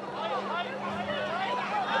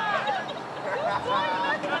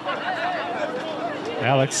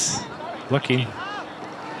 Alex looking.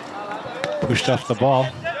 Pushed off the ball.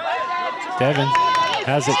 Devin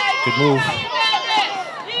has it. Good move.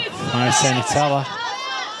 Nice send Sala.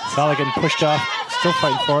 Sala getting pushed off. Still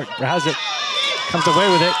fighting for it. Has it. Comes away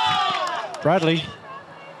with it. Bradley.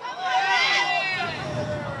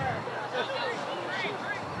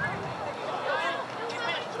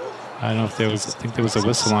 I don't know if there was, I think there was a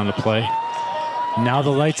whistle on the play. Now the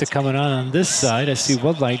lights are coming on this side. I see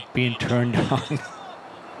one light being turned on.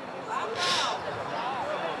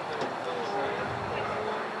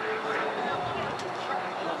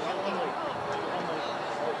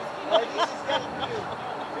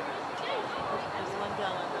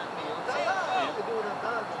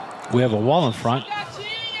 We have a wall in front.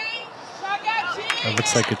 It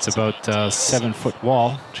looks like it's about a 7-foot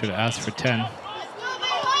wall. Should have asked for 10.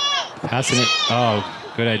 Passing it. Oh,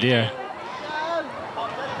 good idea.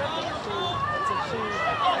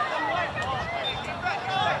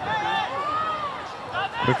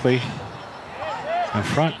 Quickly in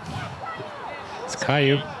front. It's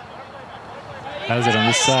Caillou. Has it on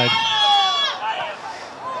this side.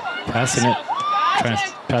 Passing it. Trying to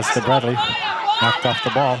pass to Bradley. Knocked off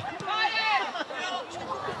the ball.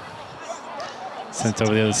 Sent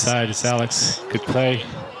over the other side. It's Alex. Good play.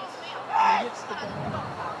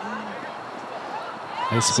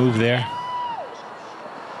 Nice move there.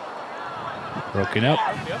 Broken up.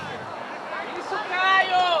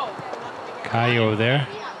 Caillou over there.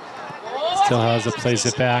 Still has it, plays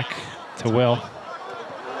it back to Will.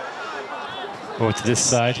 Over to this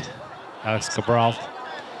side. Alex Cabral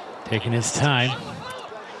taking his time.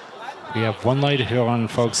 We have one light here on,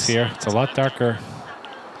 folks, here. It's a lot darker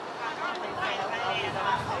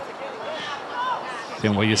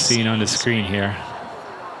than what you're seeing on the screen here.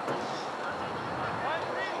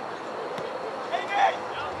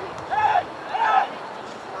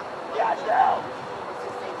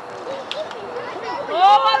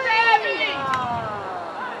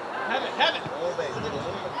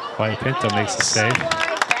 Wyatt Pinto makes the save.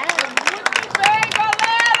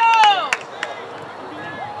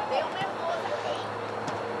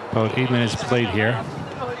 About 8 minutes played here.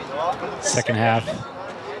 Second half.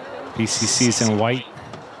 BCC's in white.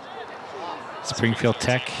 Springfield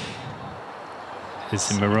Tech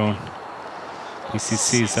is in maroon.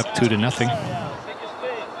 BCC is up 2-0.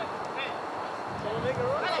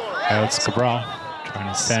 Alex Cabral trying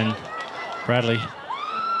to send Bradley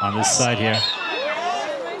on this side here.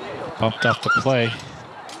 Bumped off the play.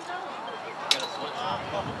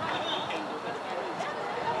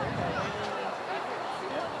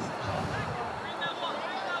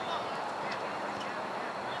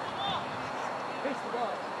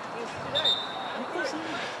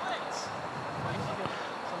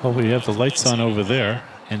 Well, we have the lights on over there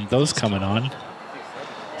and those coming on.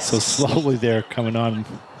 So slowly they're coming on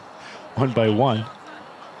one by one.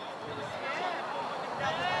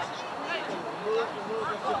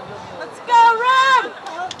 Let's go, Rob!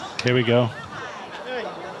 Here we go.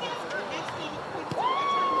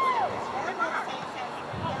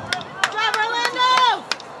 Drive, Orlando!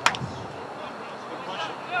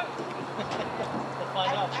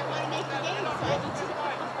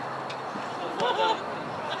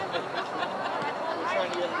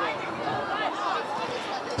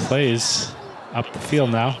 plays up the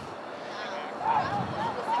field now.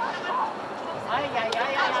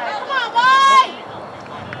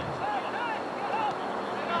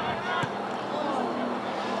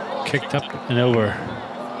 Kicked up and over.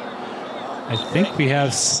 I think we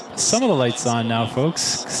have some of the lights on now, folks.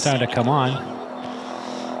 Starting to come on.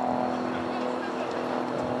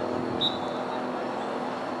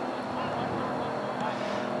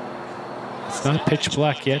 It's not pitch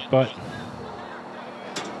black yet, but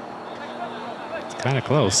it's kind of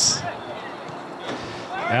close.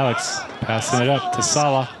 Alex passing it up to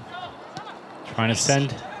Sala. Trying to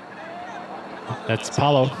send. That's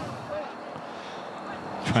Paulo.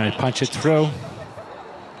 Trying to punch it through.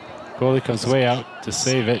 Goalie comes way out to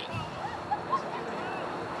save it.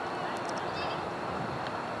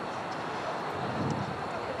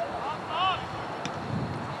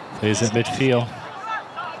 Plays at midfield.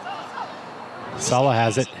 Sala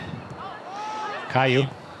has it. Caillou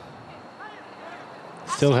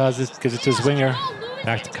still has it, gives it to his winger.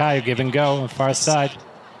 Back to Caillou, give and go on the far side.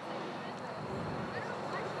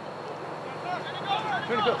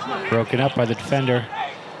 Broken up by the defender.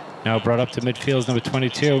 Now brought up to midfield is number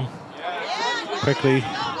 22. Quickly.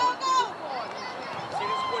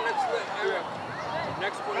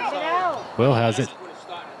 Will has it.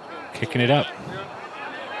 Kicking it up.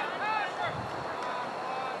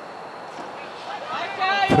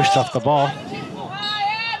 Pushed off the ball.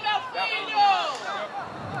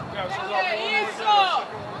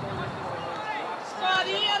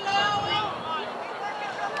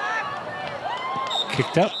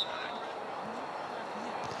 Kicked up.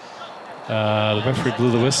 The referee blew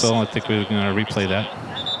the whistle. I think we're going to replay that.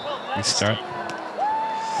 Restart.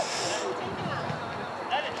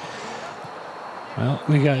 Well,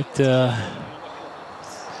 we got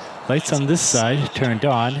lights on this side turned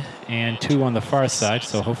on and 2 on the far side,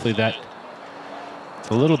 so hopefully that's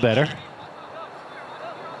a little better.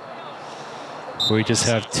 We just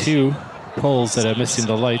have 2 poles that are missing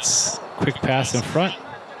the lights. Quick pass in front.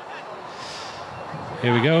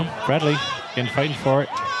 Here we go. Bradley again fighting for it.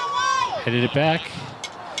 Headed it back.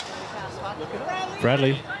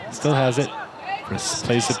 Bradley still has it.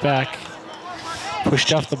 Plays it back.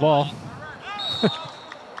 Pushed off the ball.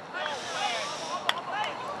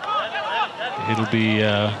 It'll be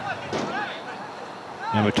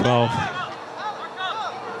number 12.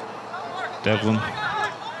 Devlin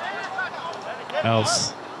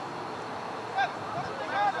Else.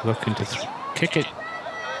 Looking to kick it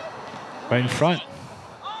right in front.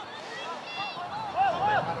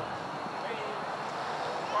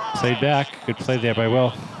 Played back. Good play there by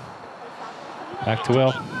Will. Back to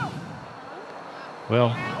Will.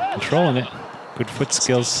 Will controlling it. Good foot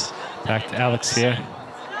skills. Back to Alex here.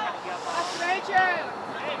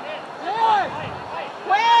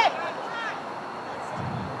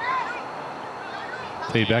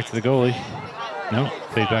 Played back to the goalie. No,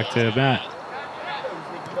 played back to Matt.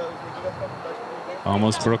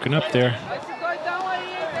 Almost broken up there.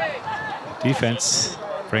 Defense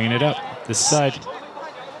bringing it up this side.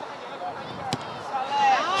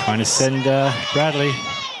 Trying to send Bradley.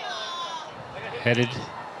 Headed,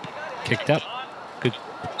 kicked up. Good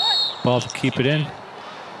ball to keep it in.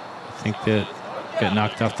 I think that got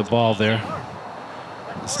knocked off the ball there.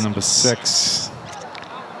 It's number 6,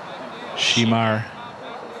 Shimar.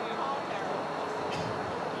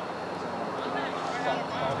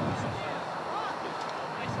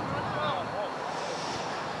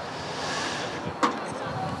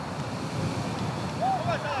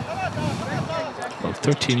 Well,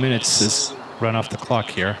 13 minutes is run off the clock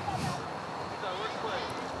here.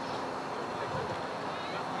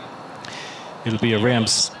 It'll be a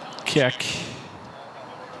Rams kick.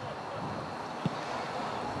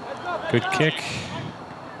 Good kick.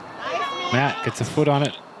 Matt gets a foot on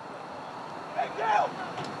it.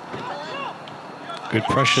 Good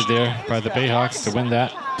pressure there by the Bayhawks to win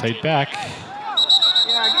that. Played back.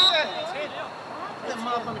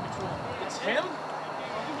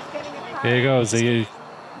 There he goes. They're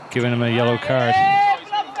giving him a yellow card.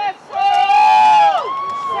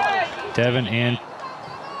 Devin and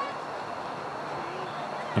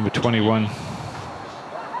number 21,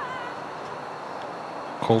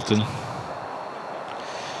 Colton.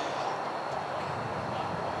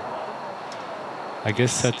 I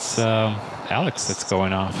guess that's Alex that's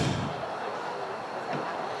going off.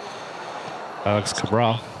 Alex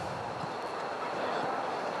Cabral.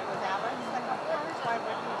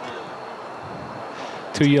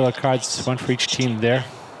 Two yellow cards, one for each team there.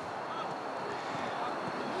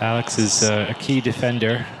 Alex is a key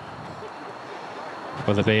defender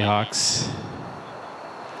for the Bayhawks.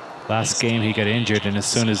 Last game he got injured, and as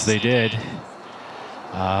soon as they did,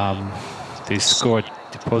 They scored,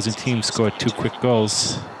 the opposing team scored 2 quick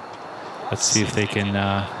goals. Let's see if they can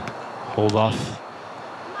hold off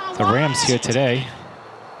the Rams here today,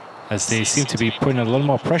 as they seem to be putting a little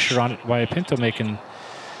more pressure on it. Wyatt Pinto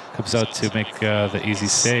comes out to make the easy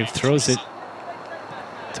save, throws it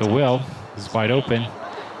to Will, who's wide open,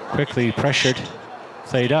 quickly pressured,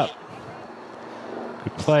 played up.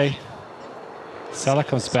 Good play. Sala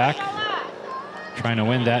comes back, trying to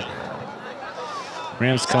win that.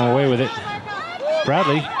 Rams come away with it.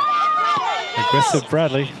 Bradley, aggressive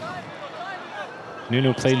Bradley.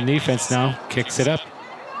 Nuno played in defense now, kicks it up,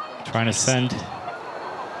 trying to send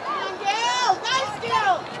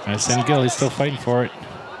Gil. He's still fighting for it.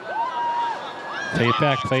 Play it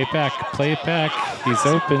back, play it back, play it back. He's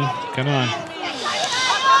open, come on.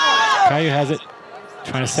 Caillou has it,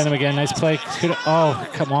 trying to send him again, nice play. Oh,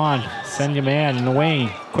 come on, send your man in the wing,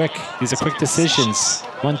 quick. These are quick decisions,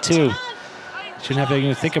 1-2. Shouldn't have to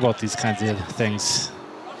even think about these kinds of things.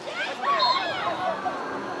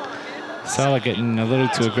 Sala getting a little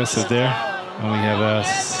too aggressive there. And we have a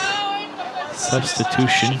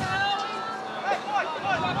substitution.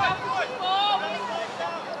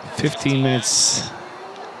 15 minutes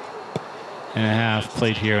and a half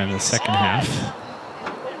played here in the second half.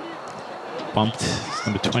 Bumped.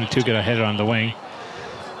 Number 22 got a header on the wing.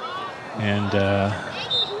 And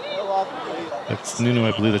that's Nuno,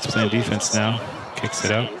 I believe, that's playing defense now. Kicks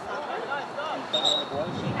it out.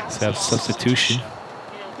 Let's have substitution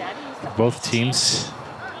for both teams.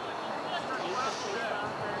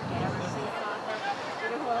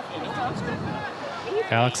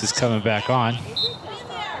 Alex is coming back on.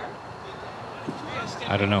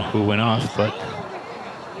 I don't know who went off, but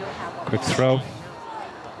quick throw.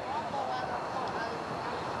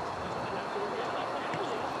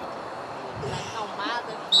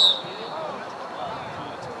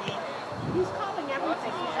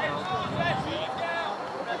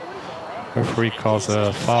 Referee calls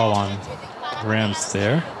a foul on Rams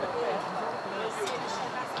there.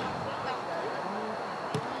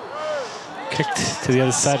 Kicked to the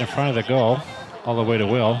other side in front of the goal, all the way to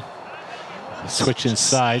Will. Switching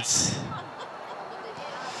sides.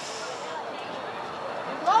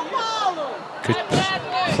 Good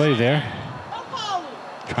play there.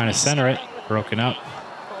 Trying to center it, broken up.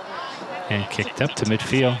 And kicked up to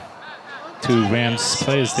midfield. 2 Rams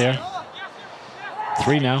players there.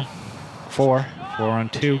 3 now. 4 on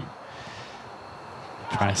 2.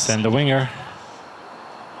 Trying to send the winger.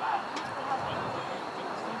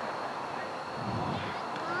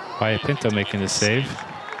 Wyatt Pinto making the save.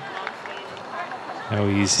 No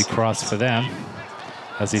easy cross for them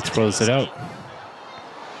as he throws it out.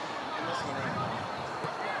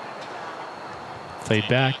 Played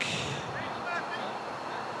back.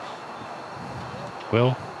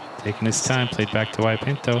 Will taking his time, played back to Wyatt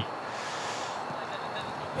Pinto.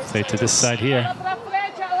 Played to this side here.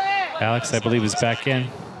 Alex, I believe, is back in.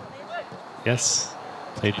 Yes.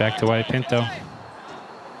 Played back to Wyatt Pinto.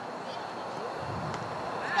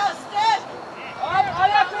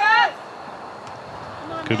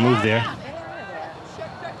 Good move there.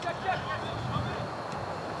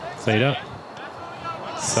 Played up.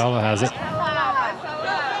 Sala has it.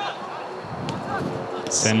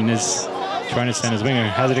 Trying to send his winger.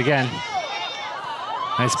 Has it again.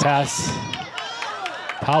 Nice pass.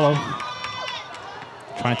 Paulo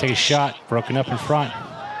trying to take a shot, broken up in front.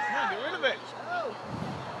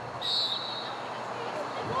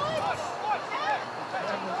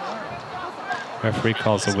 Referee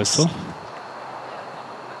calls a whistle.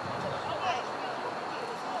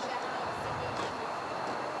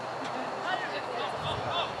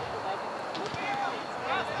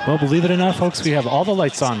 Well, believe it or not, folks, we have all the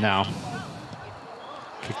lights on now.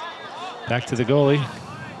 Back to the goalie.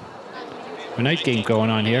 A night game going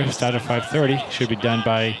on here. Start at 5:30. Should be done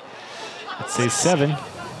by, let's say, 7.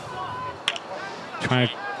 Trying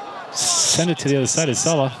to send it to the other side of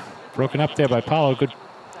Sala. Broken up there by Paulo. Good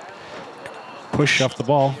push off the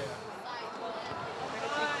ball.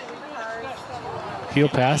 Heel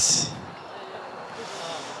pass.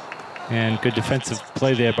 And good defensive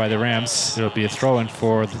play there by the Rams. It'll be a throw-in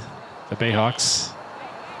for the Bayhawks.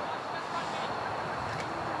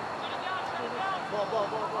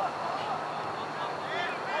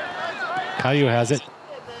 Caillou has it.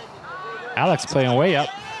 Alex playing way up.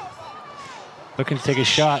 Looking to take a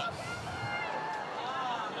shot.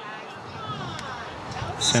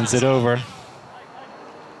 Sends it over.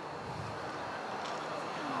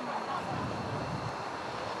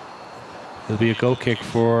 It'll be a goal kick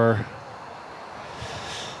for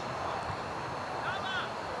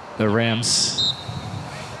the Rams.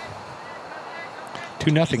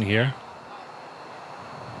 2-0 here.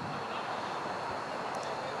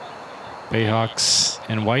 Bayhawks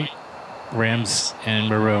in white, Rams in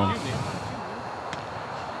maroon.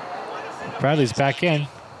 Bradley's back in,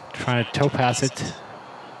 trying to toe pass it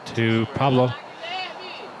to Pablo.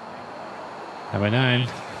 Number 9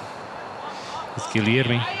 is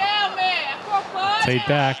Guilherme. Played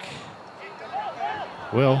back.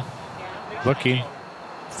 Will looking.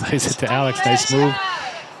 Plays it to Alex. Nice move.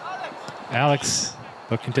 Alex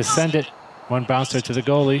looking to send it. One bouncer to the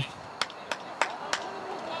goalie.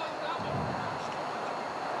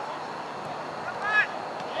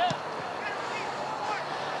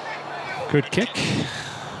 Good kick.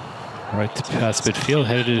 Right to pass midfield,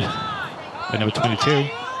 headed by number 22.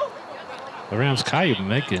 The Rams, Caillou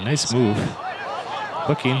making a nice move.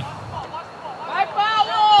 Looking.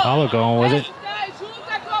 Paulo going with it.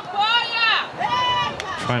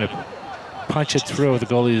 Trying to punch it through. The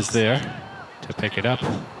goalie is there to pick it up.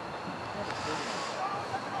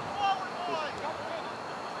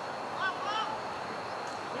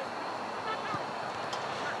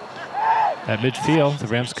 At midfield, the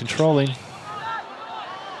Rams controlling.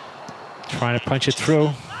 Trying to punch it through.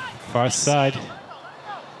 Far side.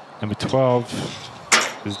 Number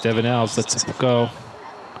 12 is Devin Alves. Lets it go.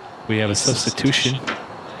 We have a substitution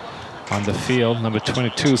on the field. Number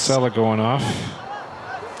 22, Sala going off.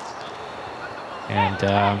 And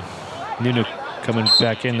Nuno coming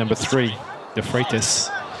back in, number 3, De Freitas.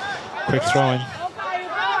 Quick throwing.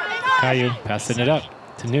 Caillou passing it up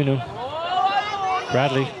to Nuno.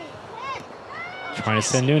 Bradley trying to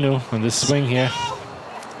send Nuno on this swing here.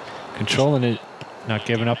 Controlling it, not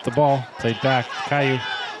giving up the ball. Played back, Caillou.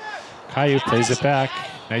 Caillou plays it back.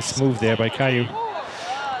 Nice move there by Caillou.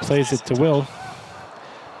 Plays it to Will.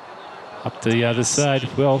 Up to the other side,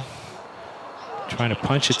 Will trying to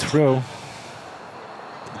punch it through.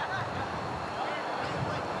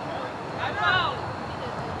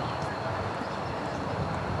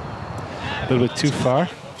 A little bit too far.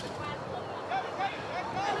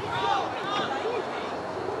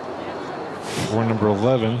 For number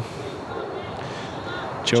 11,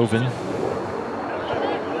 Joven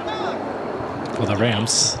for the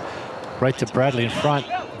Rams. Right to Bradley in front.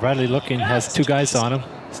 Bradley looking, has 2 guys on him.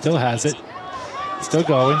 Still has it. Still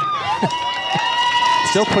going.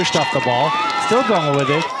 Still pushed off the ball. Still going with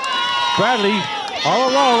it. Bradley all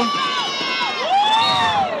alone.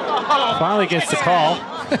 Finally gets the call.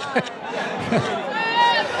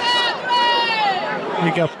 He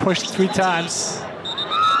got pushed 3 times.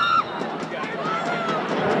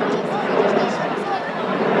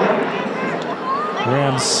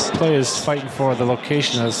 Rams players fighting for the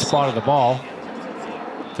location of the spot of the ball.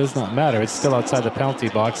 Does not matter. It's still outside the penalty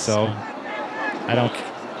box, so I don't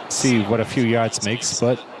see what a few yards makes,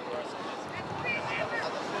 but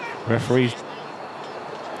referee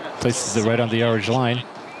places it right on the orange line.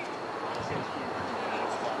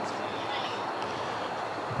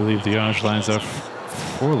 I believe the orange lines are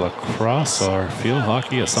for lacrosse or field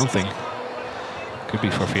hockey or something. Could be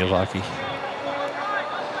for field hockey.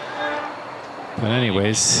 But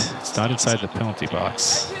anyways, it's not inside the penalty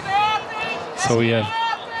box. So we have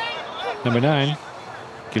number 9,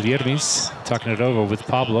 Guilherme's talking it over with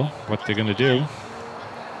Pablo, what they're going to do.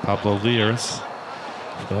 Pablo Lears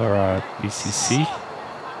for BCC.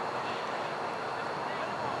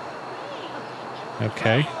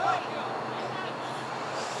 Okay.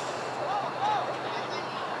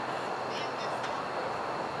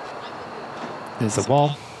 There's a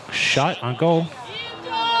wall shot on goal.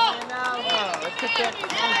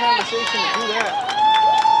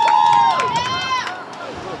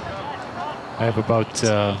 I have about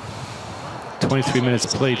 23 minutes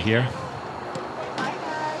played here.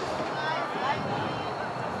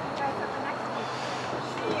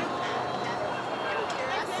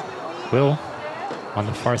 Will on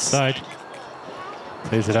the far side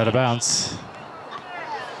plays it out of bounds.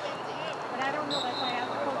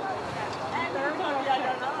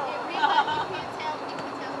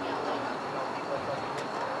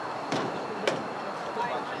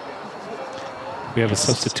 We have a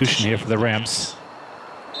substitution here for the Rams.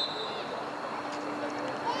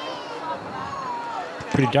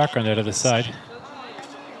 Pretty dark on that other side.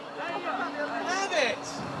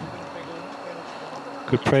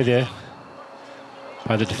 Good play there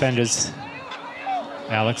by the defenders.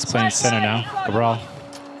 Alex playing center now. Cabral.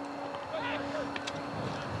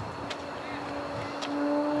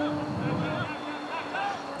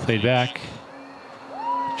 Played back.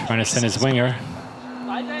 Trying to send his winger.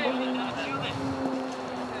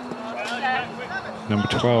 Number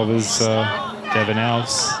 12 is Devin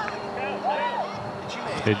Alves.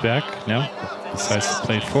 Played back. No. Decides to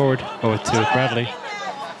play forward. Over to Bradley.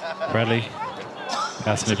 Bradley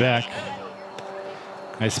passing it back.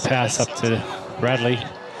 Nice pass up to Bradley.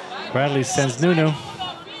 Bradley sends Nunu.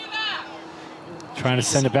 Trying to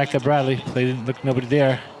send it back to Bradley. Play, look, nobody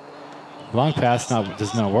there. Long pass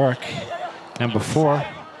does not work. Number 4.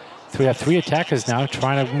 So we have 3 attackers now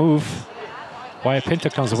trying to move. Wyatt Pinto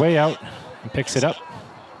comes way out and picks it up.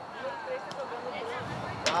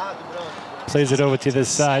 Plays it over to this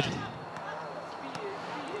side.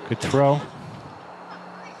 Good throw.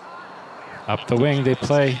 Up the wing they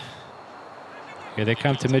play. Here they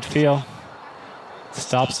come to midfield.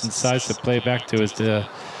 Stops and decides to play back to his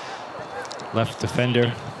left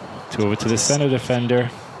defender. Over to the center defender.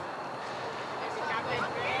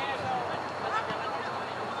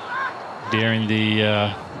 Daring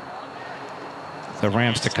the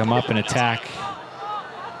Rams to come up and attack.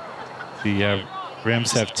 The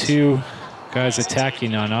Rams have 2 guys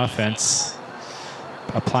attacking on offense,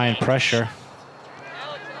 applying pressure.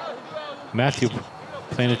 Matthew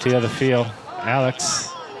playing it to the other field. Alex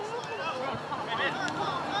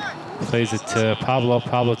plays it to Pablo.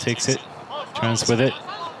 Pablo takes it, turns with it,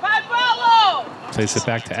 plays it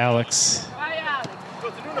back to Alex.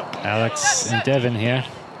 Alex and Devin here.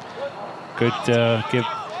 Good good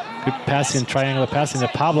passing, triangular passing to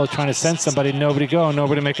Pablo, trying to send somebody.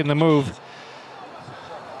 Nobody making the move.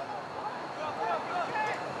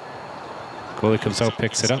 Goalie comes out,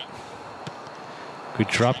 picks it up. Good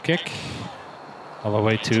drop kick. All the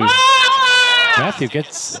way to Matthew,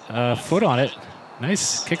 gets a foot on it.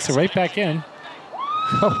 Nice, kicks it right back in.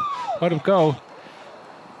 Oh, let him go.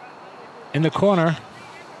 In the corner.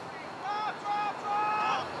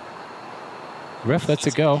 Ref lets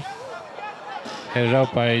it go. Headed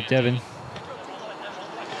out by Devin.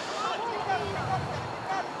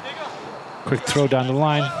 Quick throw down the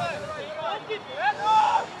line.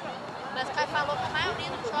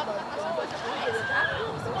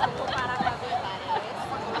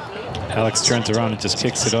 Alex turns around and just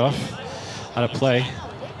kicks it off. Out of play.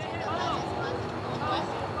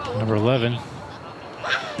 Number 11.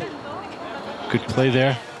 Good play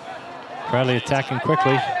there. Bradley attacking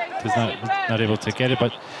quickly. He's not able to get it,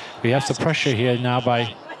 but we have some pressure here now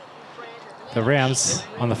by the Rams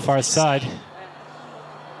on the far side.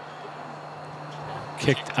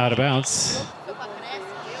 Kicked out of bounds.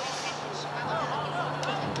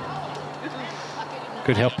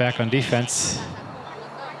 Good help back on defense.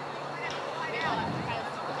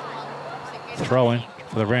 Throwing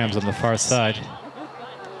for the Rams on the far side.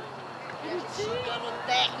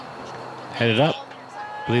 Headed up.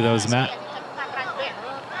 I believe that was Matt.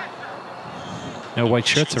 No white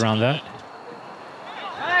shirts around that.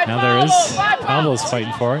 Now there is. Pablo's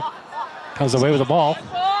fighting for it. Comes away with the ball.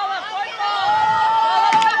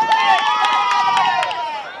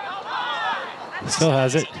 Still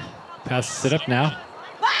has it. Passes it up now.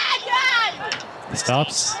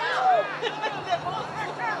 Stops.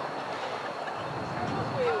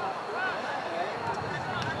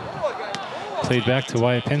 Played back to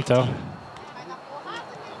Wyatt Pinto.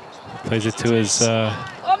 Plays it to his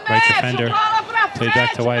right defender. Played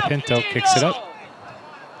back to Wyatt Pinto. Kicks it up.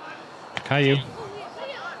 Caillou.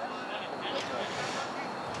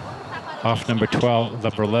 Off number 12,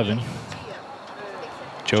 number 11.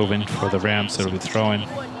 Joven for the Rams, so it'll be throwing.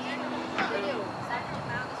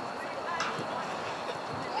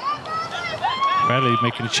 Bradley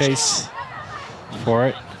making a chase for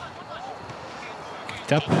it.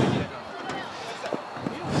 Kicked up.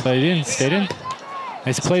 Played in, stayed in.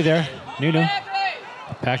 Nice play there. Nuno.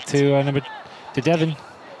 Back to Devin.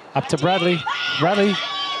 Up to Bradley. Bradley.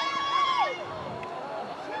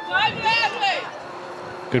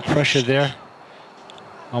 Good pressure there.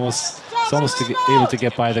 Almost able to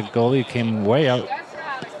get by the goalie. Came way out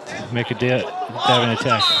to make a Devin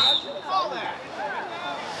attack.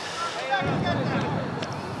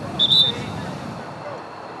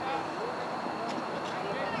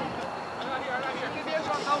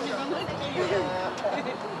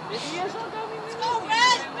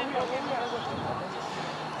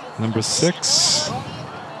 Number 6,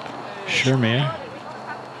 Shermere.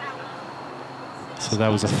 So that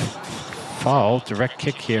was a foul, direct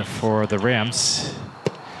kick here for the Rams.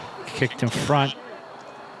 Kicked in front,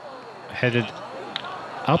 headed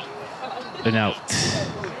up and out.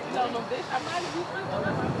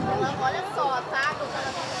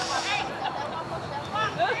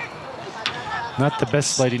 Not the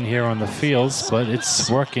best lighting here on the fields, but it's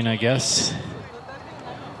working, I guess.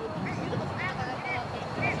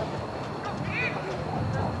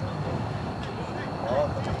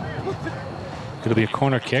 It'll be a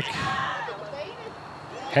corner kick.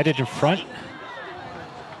 Headed in front.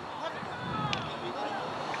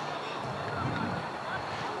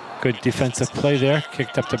 Good defensive play there.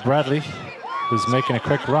 Kicked up to Bradley. who's making a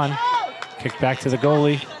quick run. Kick back to the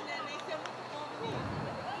goalie.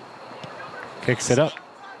 Kicks it up.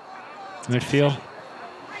 Midfield.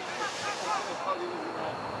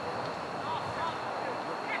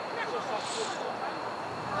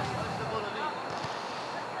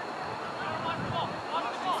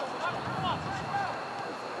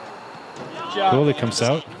 Goalie comes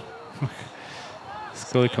out. This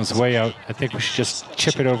goalie comes way out. I think we should just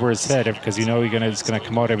chip it over his head because you know he's gonna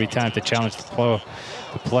come out every time to challenge the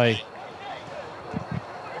play.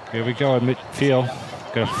 Here we go at midfield.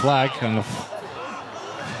 Got a flag on the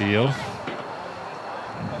field.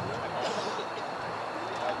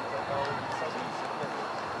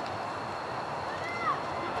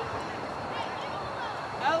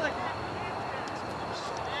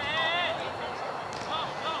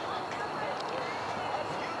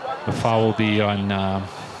 The foul will be on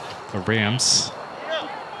the Rams.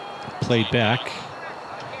 Played back.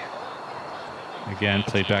 Again,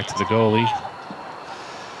 played back to the goalie.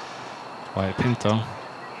 Wyatt Pinto.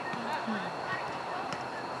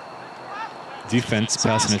 Defense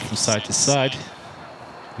passing it from side to side.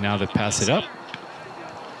 Now they pass it up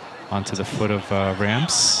onto the foot of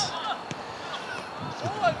Rams.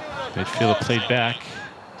 Midfielder played back.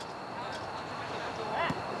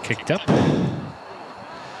 Kicked up.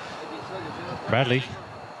 Bradley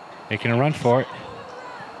making a run for it.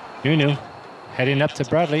 Nunu heading up to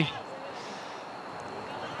Bradley.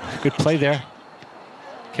 Good play there.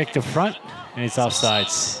 Kick to front, and he's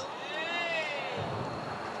offsides.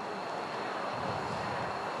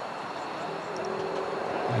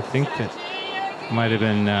 I think that might have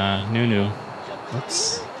been Nunu.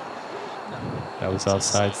 Oops. That was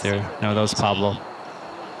offsides there. No, that was Pablo.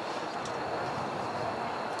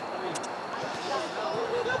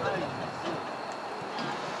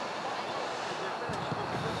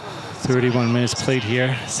 .31 minutes played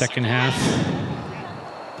here, second half.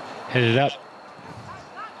 Headed up.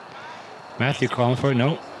 Matthew calling for it.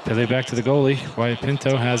 Nope. Play back to the goalie. Wyatt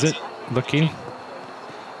Pinto has it. Looking.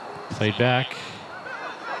 Played back.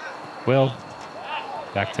 Will.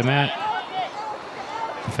 Back to Matt.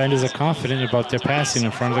 Defenders are confident about their passing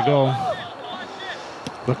in front of the goal.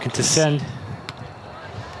 Looking to send.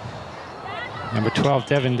 Number 12,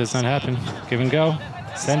 Devin, does not happen. Give and go.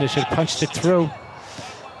 Sender should have punched it through.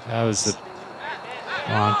 That was the...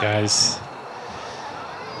 Come on, guys.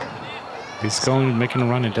 He's going, making a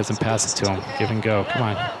run, and doesn't pass it to him. Give and go. Come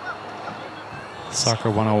on. Soccer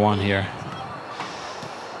 101 here.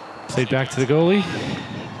 Played back to the goalie.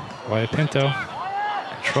 Wyatt Pinto.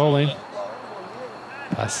 Controlling.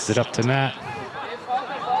 Passes it up to Matt.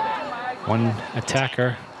 One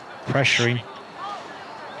attacker. Pressuring.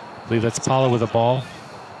 I believe that's Paulo with the ball.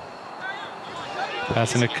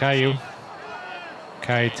 Passing to Caillou.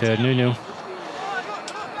 Kai to Nunu.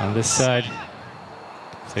 On this side.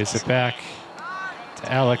 Plays it back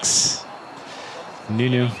to Alex.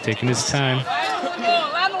 Nunu taking his time.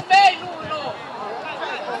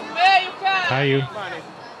 Caillou.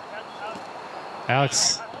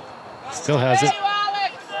 Alex still has it.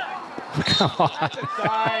 Come on.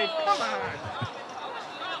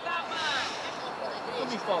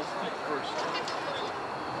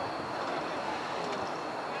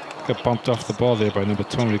 Got bumped off the ball there by number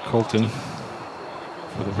 20, Colton,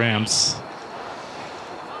 for the Rams.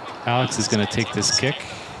 Alex is going to take this kick.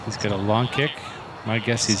 He's got a long kick. My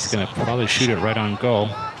guess he's going to probably shoot it right on goal.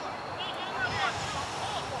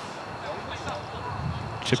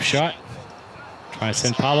 Chip shot. Trying to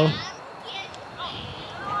send Paulo.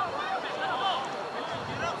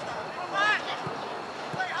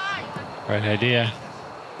 Right idea.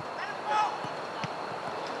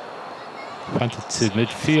 Punted to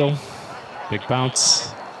midfield. Big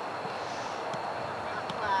bounce.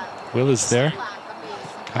 Will is there.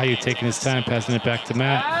 Caillou taking his time, passing it back to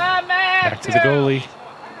Matt. Back to the goalie.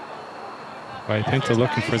 Wyatt Pinto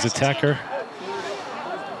looking for his attacker.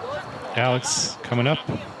 Alex coming up.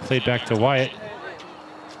 Played back to Wyatt.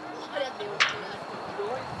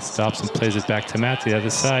 Stops and plays it back to Matt, the other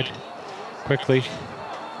side. Quickly.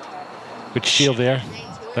 Good shield there.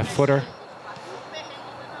 Left footer.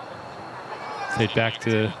 Played back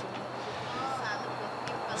to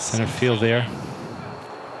center field there.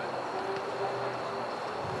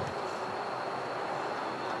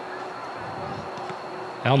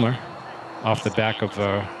 Elmer off the back of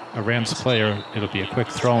a Rams player. It'll be a quick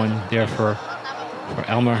throw in there for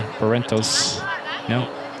Elmer Barrentos. No.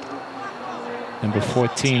 Number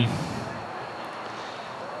 14.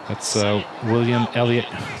 That's William Elliott.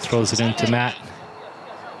 Throws it into Matt.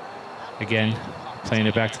 Again, playing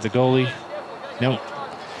it back to the goalie. No.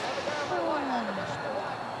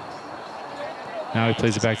 Now he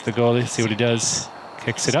plays it back to the goalie. See what he does.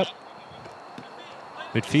 Kicks it up.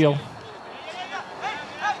 Midfield.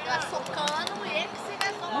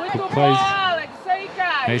 Good play.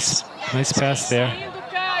 Nice pass there.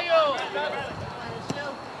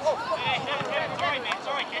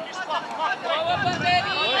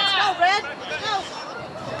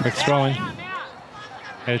 Quick throwing.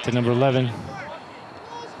 Headed to number 11.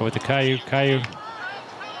 Over to Caillou. Caillou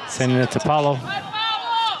sending it to Paulo.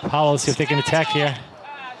 Paulo, see if they can attack here.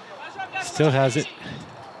 Still has it.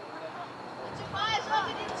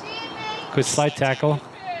 Good slide tackle.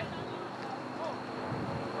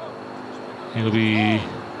 It'll be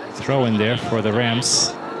throw in there for the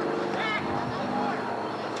Rams.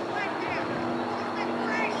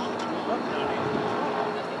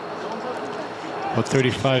 About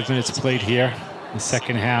 35 minutes played here in the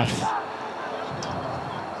second half.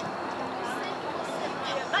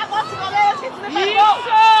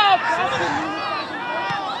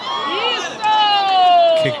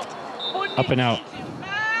 Kicked up and out.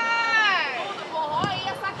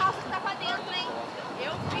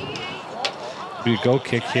 We go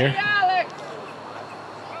kick here.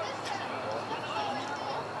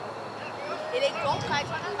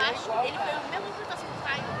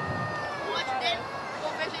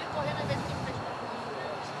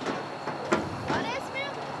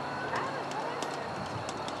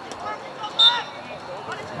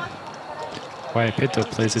 Wyatt Pinto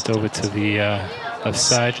plays it over to the left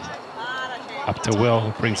side. Up to Will,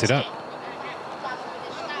 who brings it up.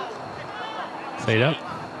 Played up.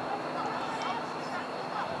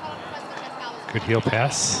 Good heel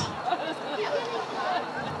pass.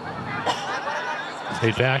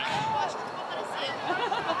 Played back.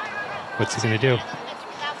 What's he going to do?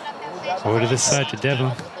 Over to this side to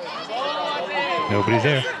Devlin. Nobody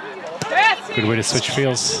there. Good way to switch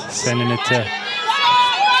fields. Sending it to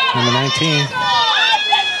number 19.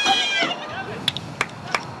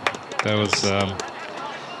 That was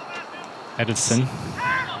Edison.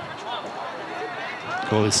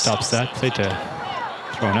 Goalie stops that. Play to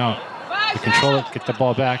thrown out. To control it, get the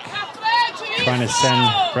ball back. Trying to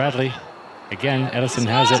send Bradley. Again, Edison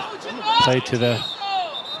has it. Play to the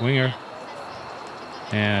winger.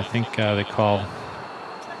 And I think they call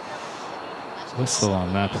whistle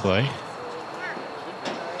on that play.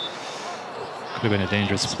 Could have been a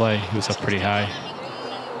dangerous play. He was up pretty high.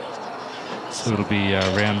 So it'll be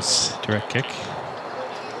Rams' direct kick.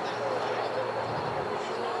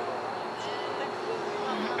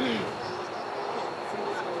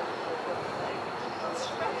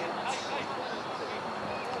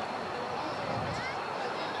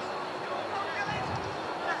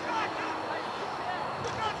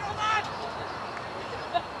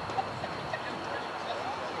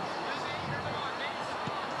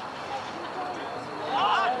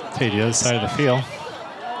 The other side of the field.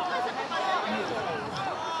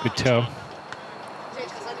 Good toe.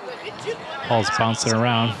 Ball's bouncing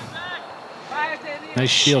around.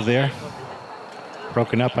 Nice shield there.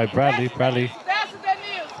 Broken up by Bradley. Bradley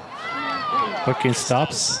looking,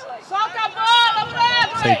 stops.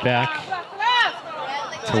 Played back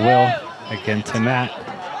to Will. Again to Matt.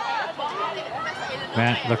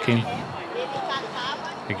 Matt looking.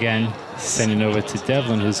 Again, sending over to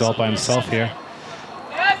Devlin, who's all by himself here.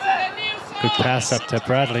 Good pass up to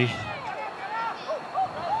Bradley.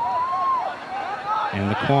 In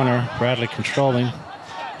the corner, Bradley controlling.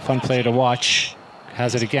 Fun play to watch.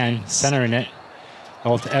 Has it again, centering it.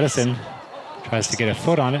 Over to Edison. Tries to get a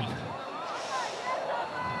foot on it.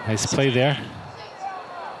 Nice play there.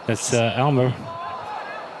 That's Elmer.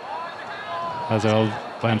 Has it all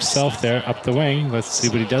by himself there up the wing. Let's see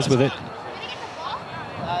what he does with it.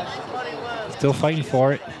 Still fighting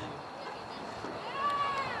for it.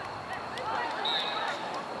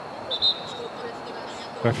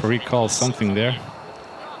 Referee calls something there.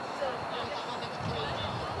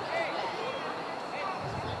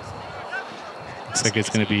 Looks like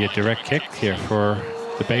it's going to be a direct kick here for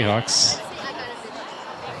the Bayhawks.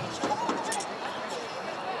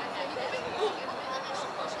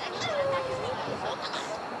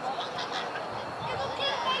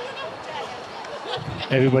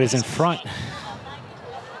 Everybody's in front.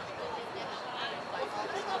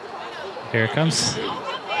 Here it comes.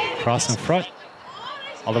 Cross in front.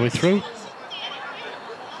 All the way through.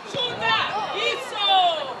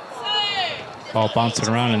 Ball bouncing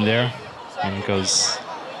around in there. And it goes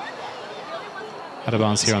out of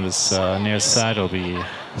bounds here on this near side. It'll be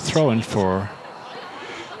throw-in for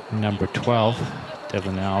number 12,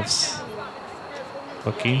 Devlin Alves.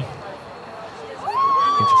 Looking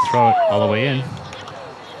to throw it all the way in.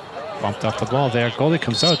 Bumped off the ball there. Goalie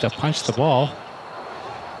comes out to punch the ball.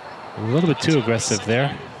 A little bit too aggressive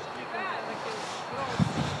there.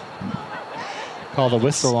 Call the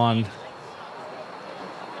whistle on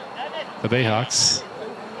the Bayhawks.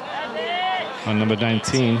 On number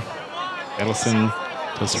 19, Edison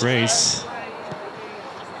does race.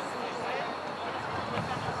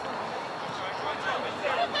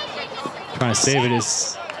 Trying to save it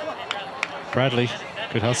is Bradley.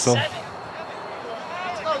 Good hustle.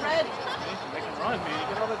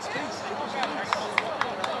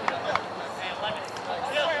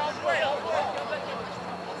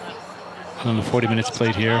 On the 40 minutes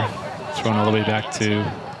played here, thrown all the way back to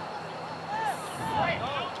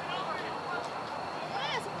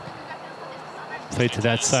played to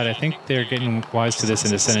that side. I think they're getting wise to this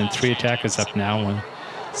and they're sending 3 attackers up now and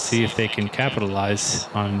see if they can capitalize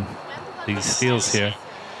on these steals here.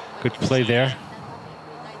 Good play there.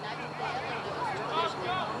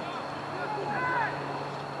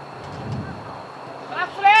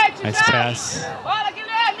 Nice pass.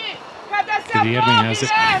 Guilherme has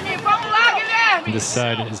it. On this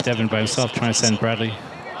side is Devin by himself trying to send Bradley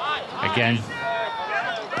again.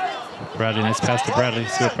 Bradley, nice pass to Bradley.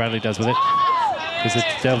 See what Bradley does with it. Gives it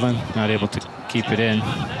to Devlin, not able to keep it in.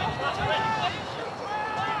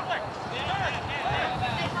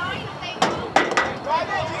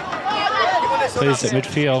 Plays at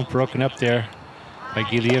midfield, broken up there by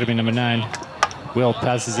Guilherme, number 9. Will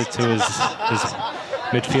passes it to his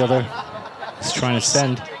midfielder. He's trying to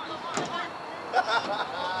send.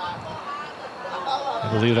 I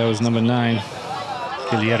believe that was number 9,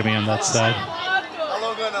 Guilherme on that side.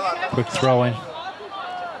 Quick throw in.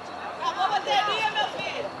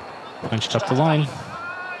 Punched up the line.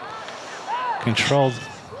 Controlled.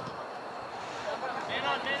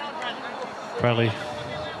 Bradley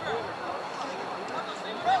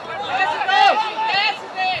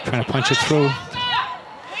trying to punch it through.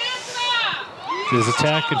 There's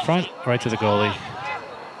attack in front, right to the goalie.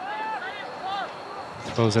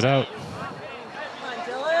 Throws it out.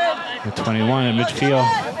 The 21 at midfield.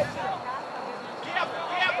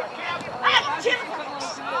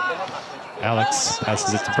 Alex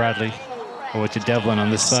passes it to Bradley. Over to Devlin on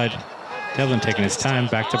this side. Devlin taking his time.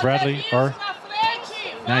 Back to Bradley. Or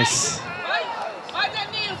nice.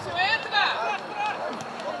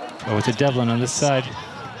 Over to Devlin on this side.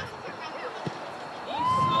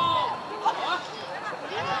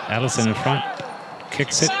 Allison in front.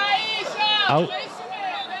 Kicks it. Out.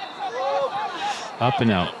 Up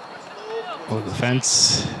and out. Over the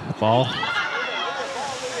fence. Ball.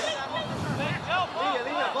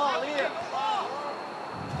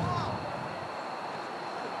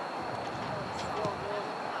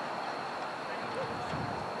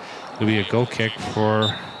 It'll be a goal kick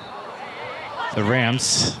for the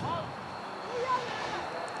Rams.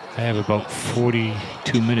 I have about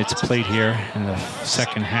 42 minutes played here in the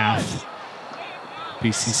second half.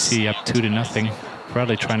 BCC up 2-0.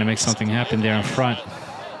 Bradley trying to make something happen there in front.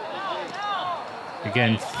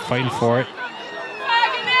 Again, fighting for it.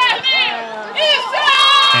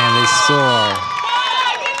 And they score.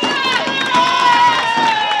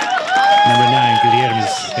 Number 9,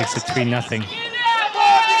 Guilherme makes it 3-0.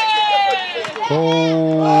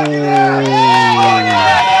 Oh!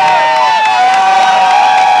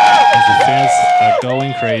 The fans are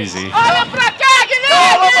going crazy.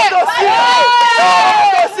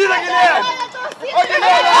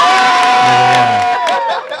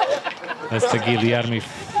 That's the Guilherme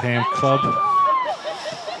fan club.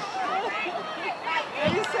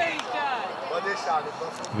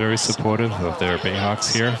 Very supportive of their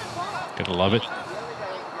Bayhawks here. Gotta love it.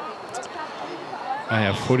 I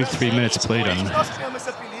have 43 minutes played on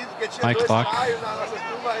my clock.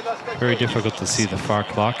 Very difficult to see the far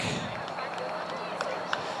clock.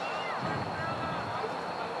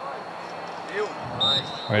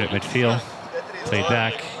 Right at midfield. Played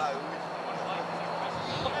back.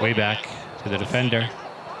 Way back to the defender.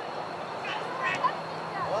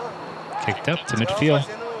 Kicked up to midfield.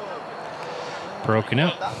 Broken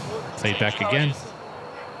up. Played back again.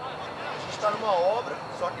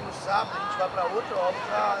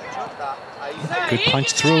 Good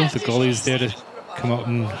punch through. The goalie's there to come out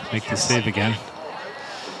and make the save again.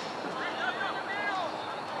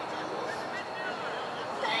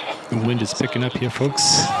 The wind is picking up here,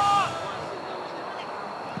 folks.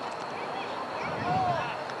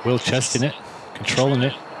 Will chesting it, controlling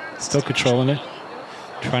it, still controlling it,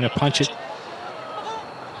 trying to punch it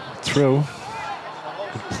through.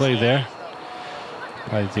 Good play there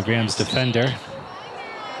by the Rams defender.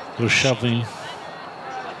 A little shoveling.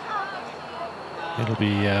 It'll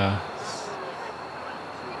be, I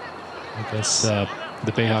guess the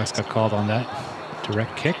Bayhawks got called on that.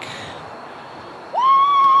 Direct kick.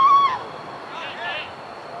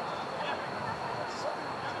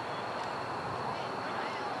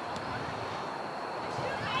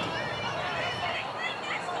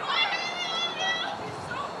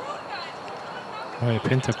 Right,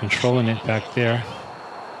 Pinto controlling it back there.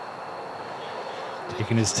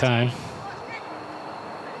 Taking his time.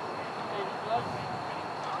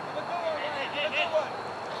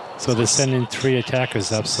 So they're sending 3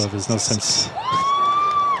 attackers up, so there's no sense.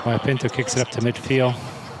 Right, Pinto kicks it up to midfield.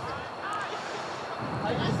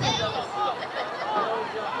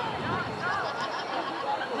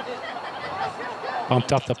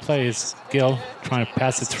 Bumped off the play is Gill trying to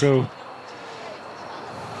pass it through.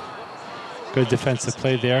 Good defensive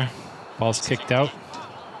play there. Ball's kicked out.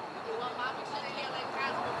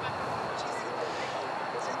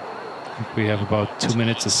 I think we have about 2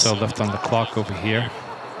 minutes or so left on the clock over here.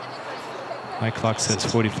 My clock says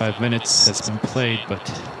 45 minutes has been played, but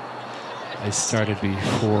I started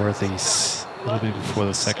before a little bit before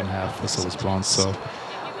the second half whistle was blown. So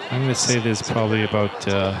I'm going to say there's probably about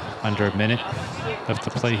under a minute left to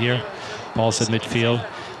play here. Ball's at midfield.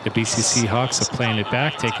 The BCC Hawks are playing it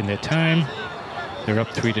back, taking their time. They're up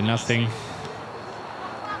 3-0.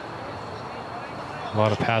 A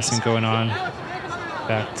lot of passing going on.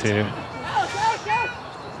 Back to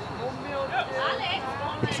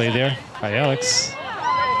the play there by Alex.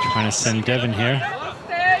 Trying to send Devin here.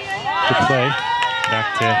 Good play.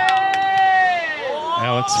 Back to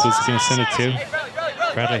Alex, who's going to send it to.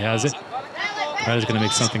 Bradley has it. Bradley's going to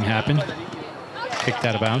make something happen. Kicked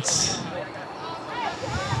out of bounds.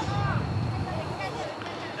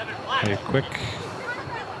 Very quick.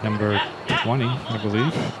 Number 20, I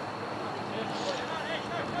believe.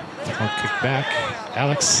 Throw kick back.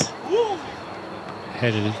 Alex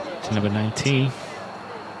headed to number 19.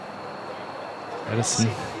 Edison.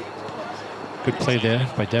 Good play there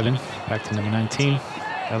by Devin. Back to number 19.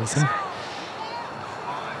 Edison.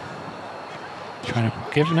 Trying to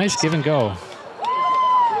give nice give and go.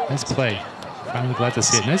 Nice play. Finally glad to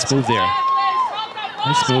see it. Nice move there.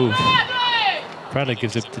 Nice move. Bradley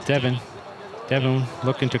gives it to Devin. Devin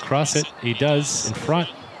looking to cross it. He does in front.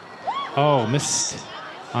 Oh, missed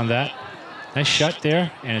on that. Nice shot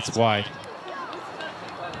there, and it's wide.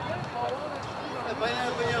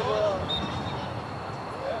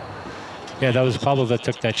 Yeah, that was Pablo that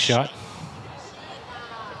took that shot.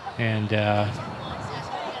 And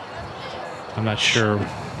I'm not sure.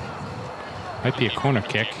 Might be a corner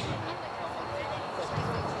kick.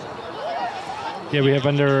 Yeah, we have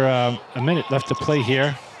under a minute left to play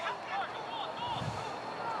here.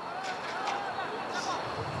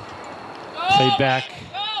 Played back.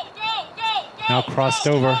 Now crossed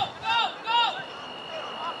over.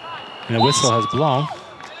 And the whistle has blown.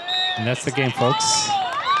 And that's the game, folks.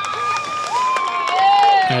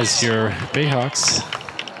 As your Bayhawks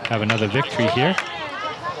have another victory here.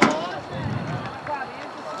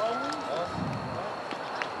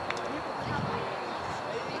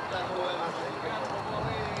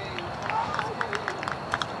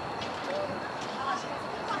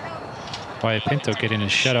 Wyatt Pinto getting a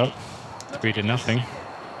shutout, 3-0.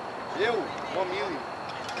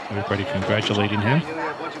 Everybody congratulating him.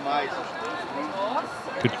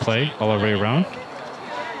 Good play all the way around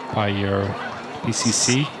by your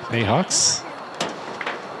BCC Bayhawks.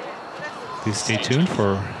 Please stay tuned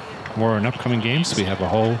for more on upcoming games. We have a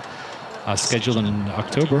whole schedule in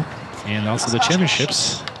October and also the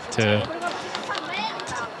championships to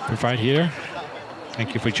provide here.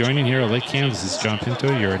 Thank you for joining here at Lake Cam. This is John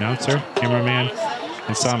Pinto, your announcer, cameraman,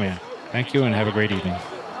 and sawman. Thank you and have a great evening.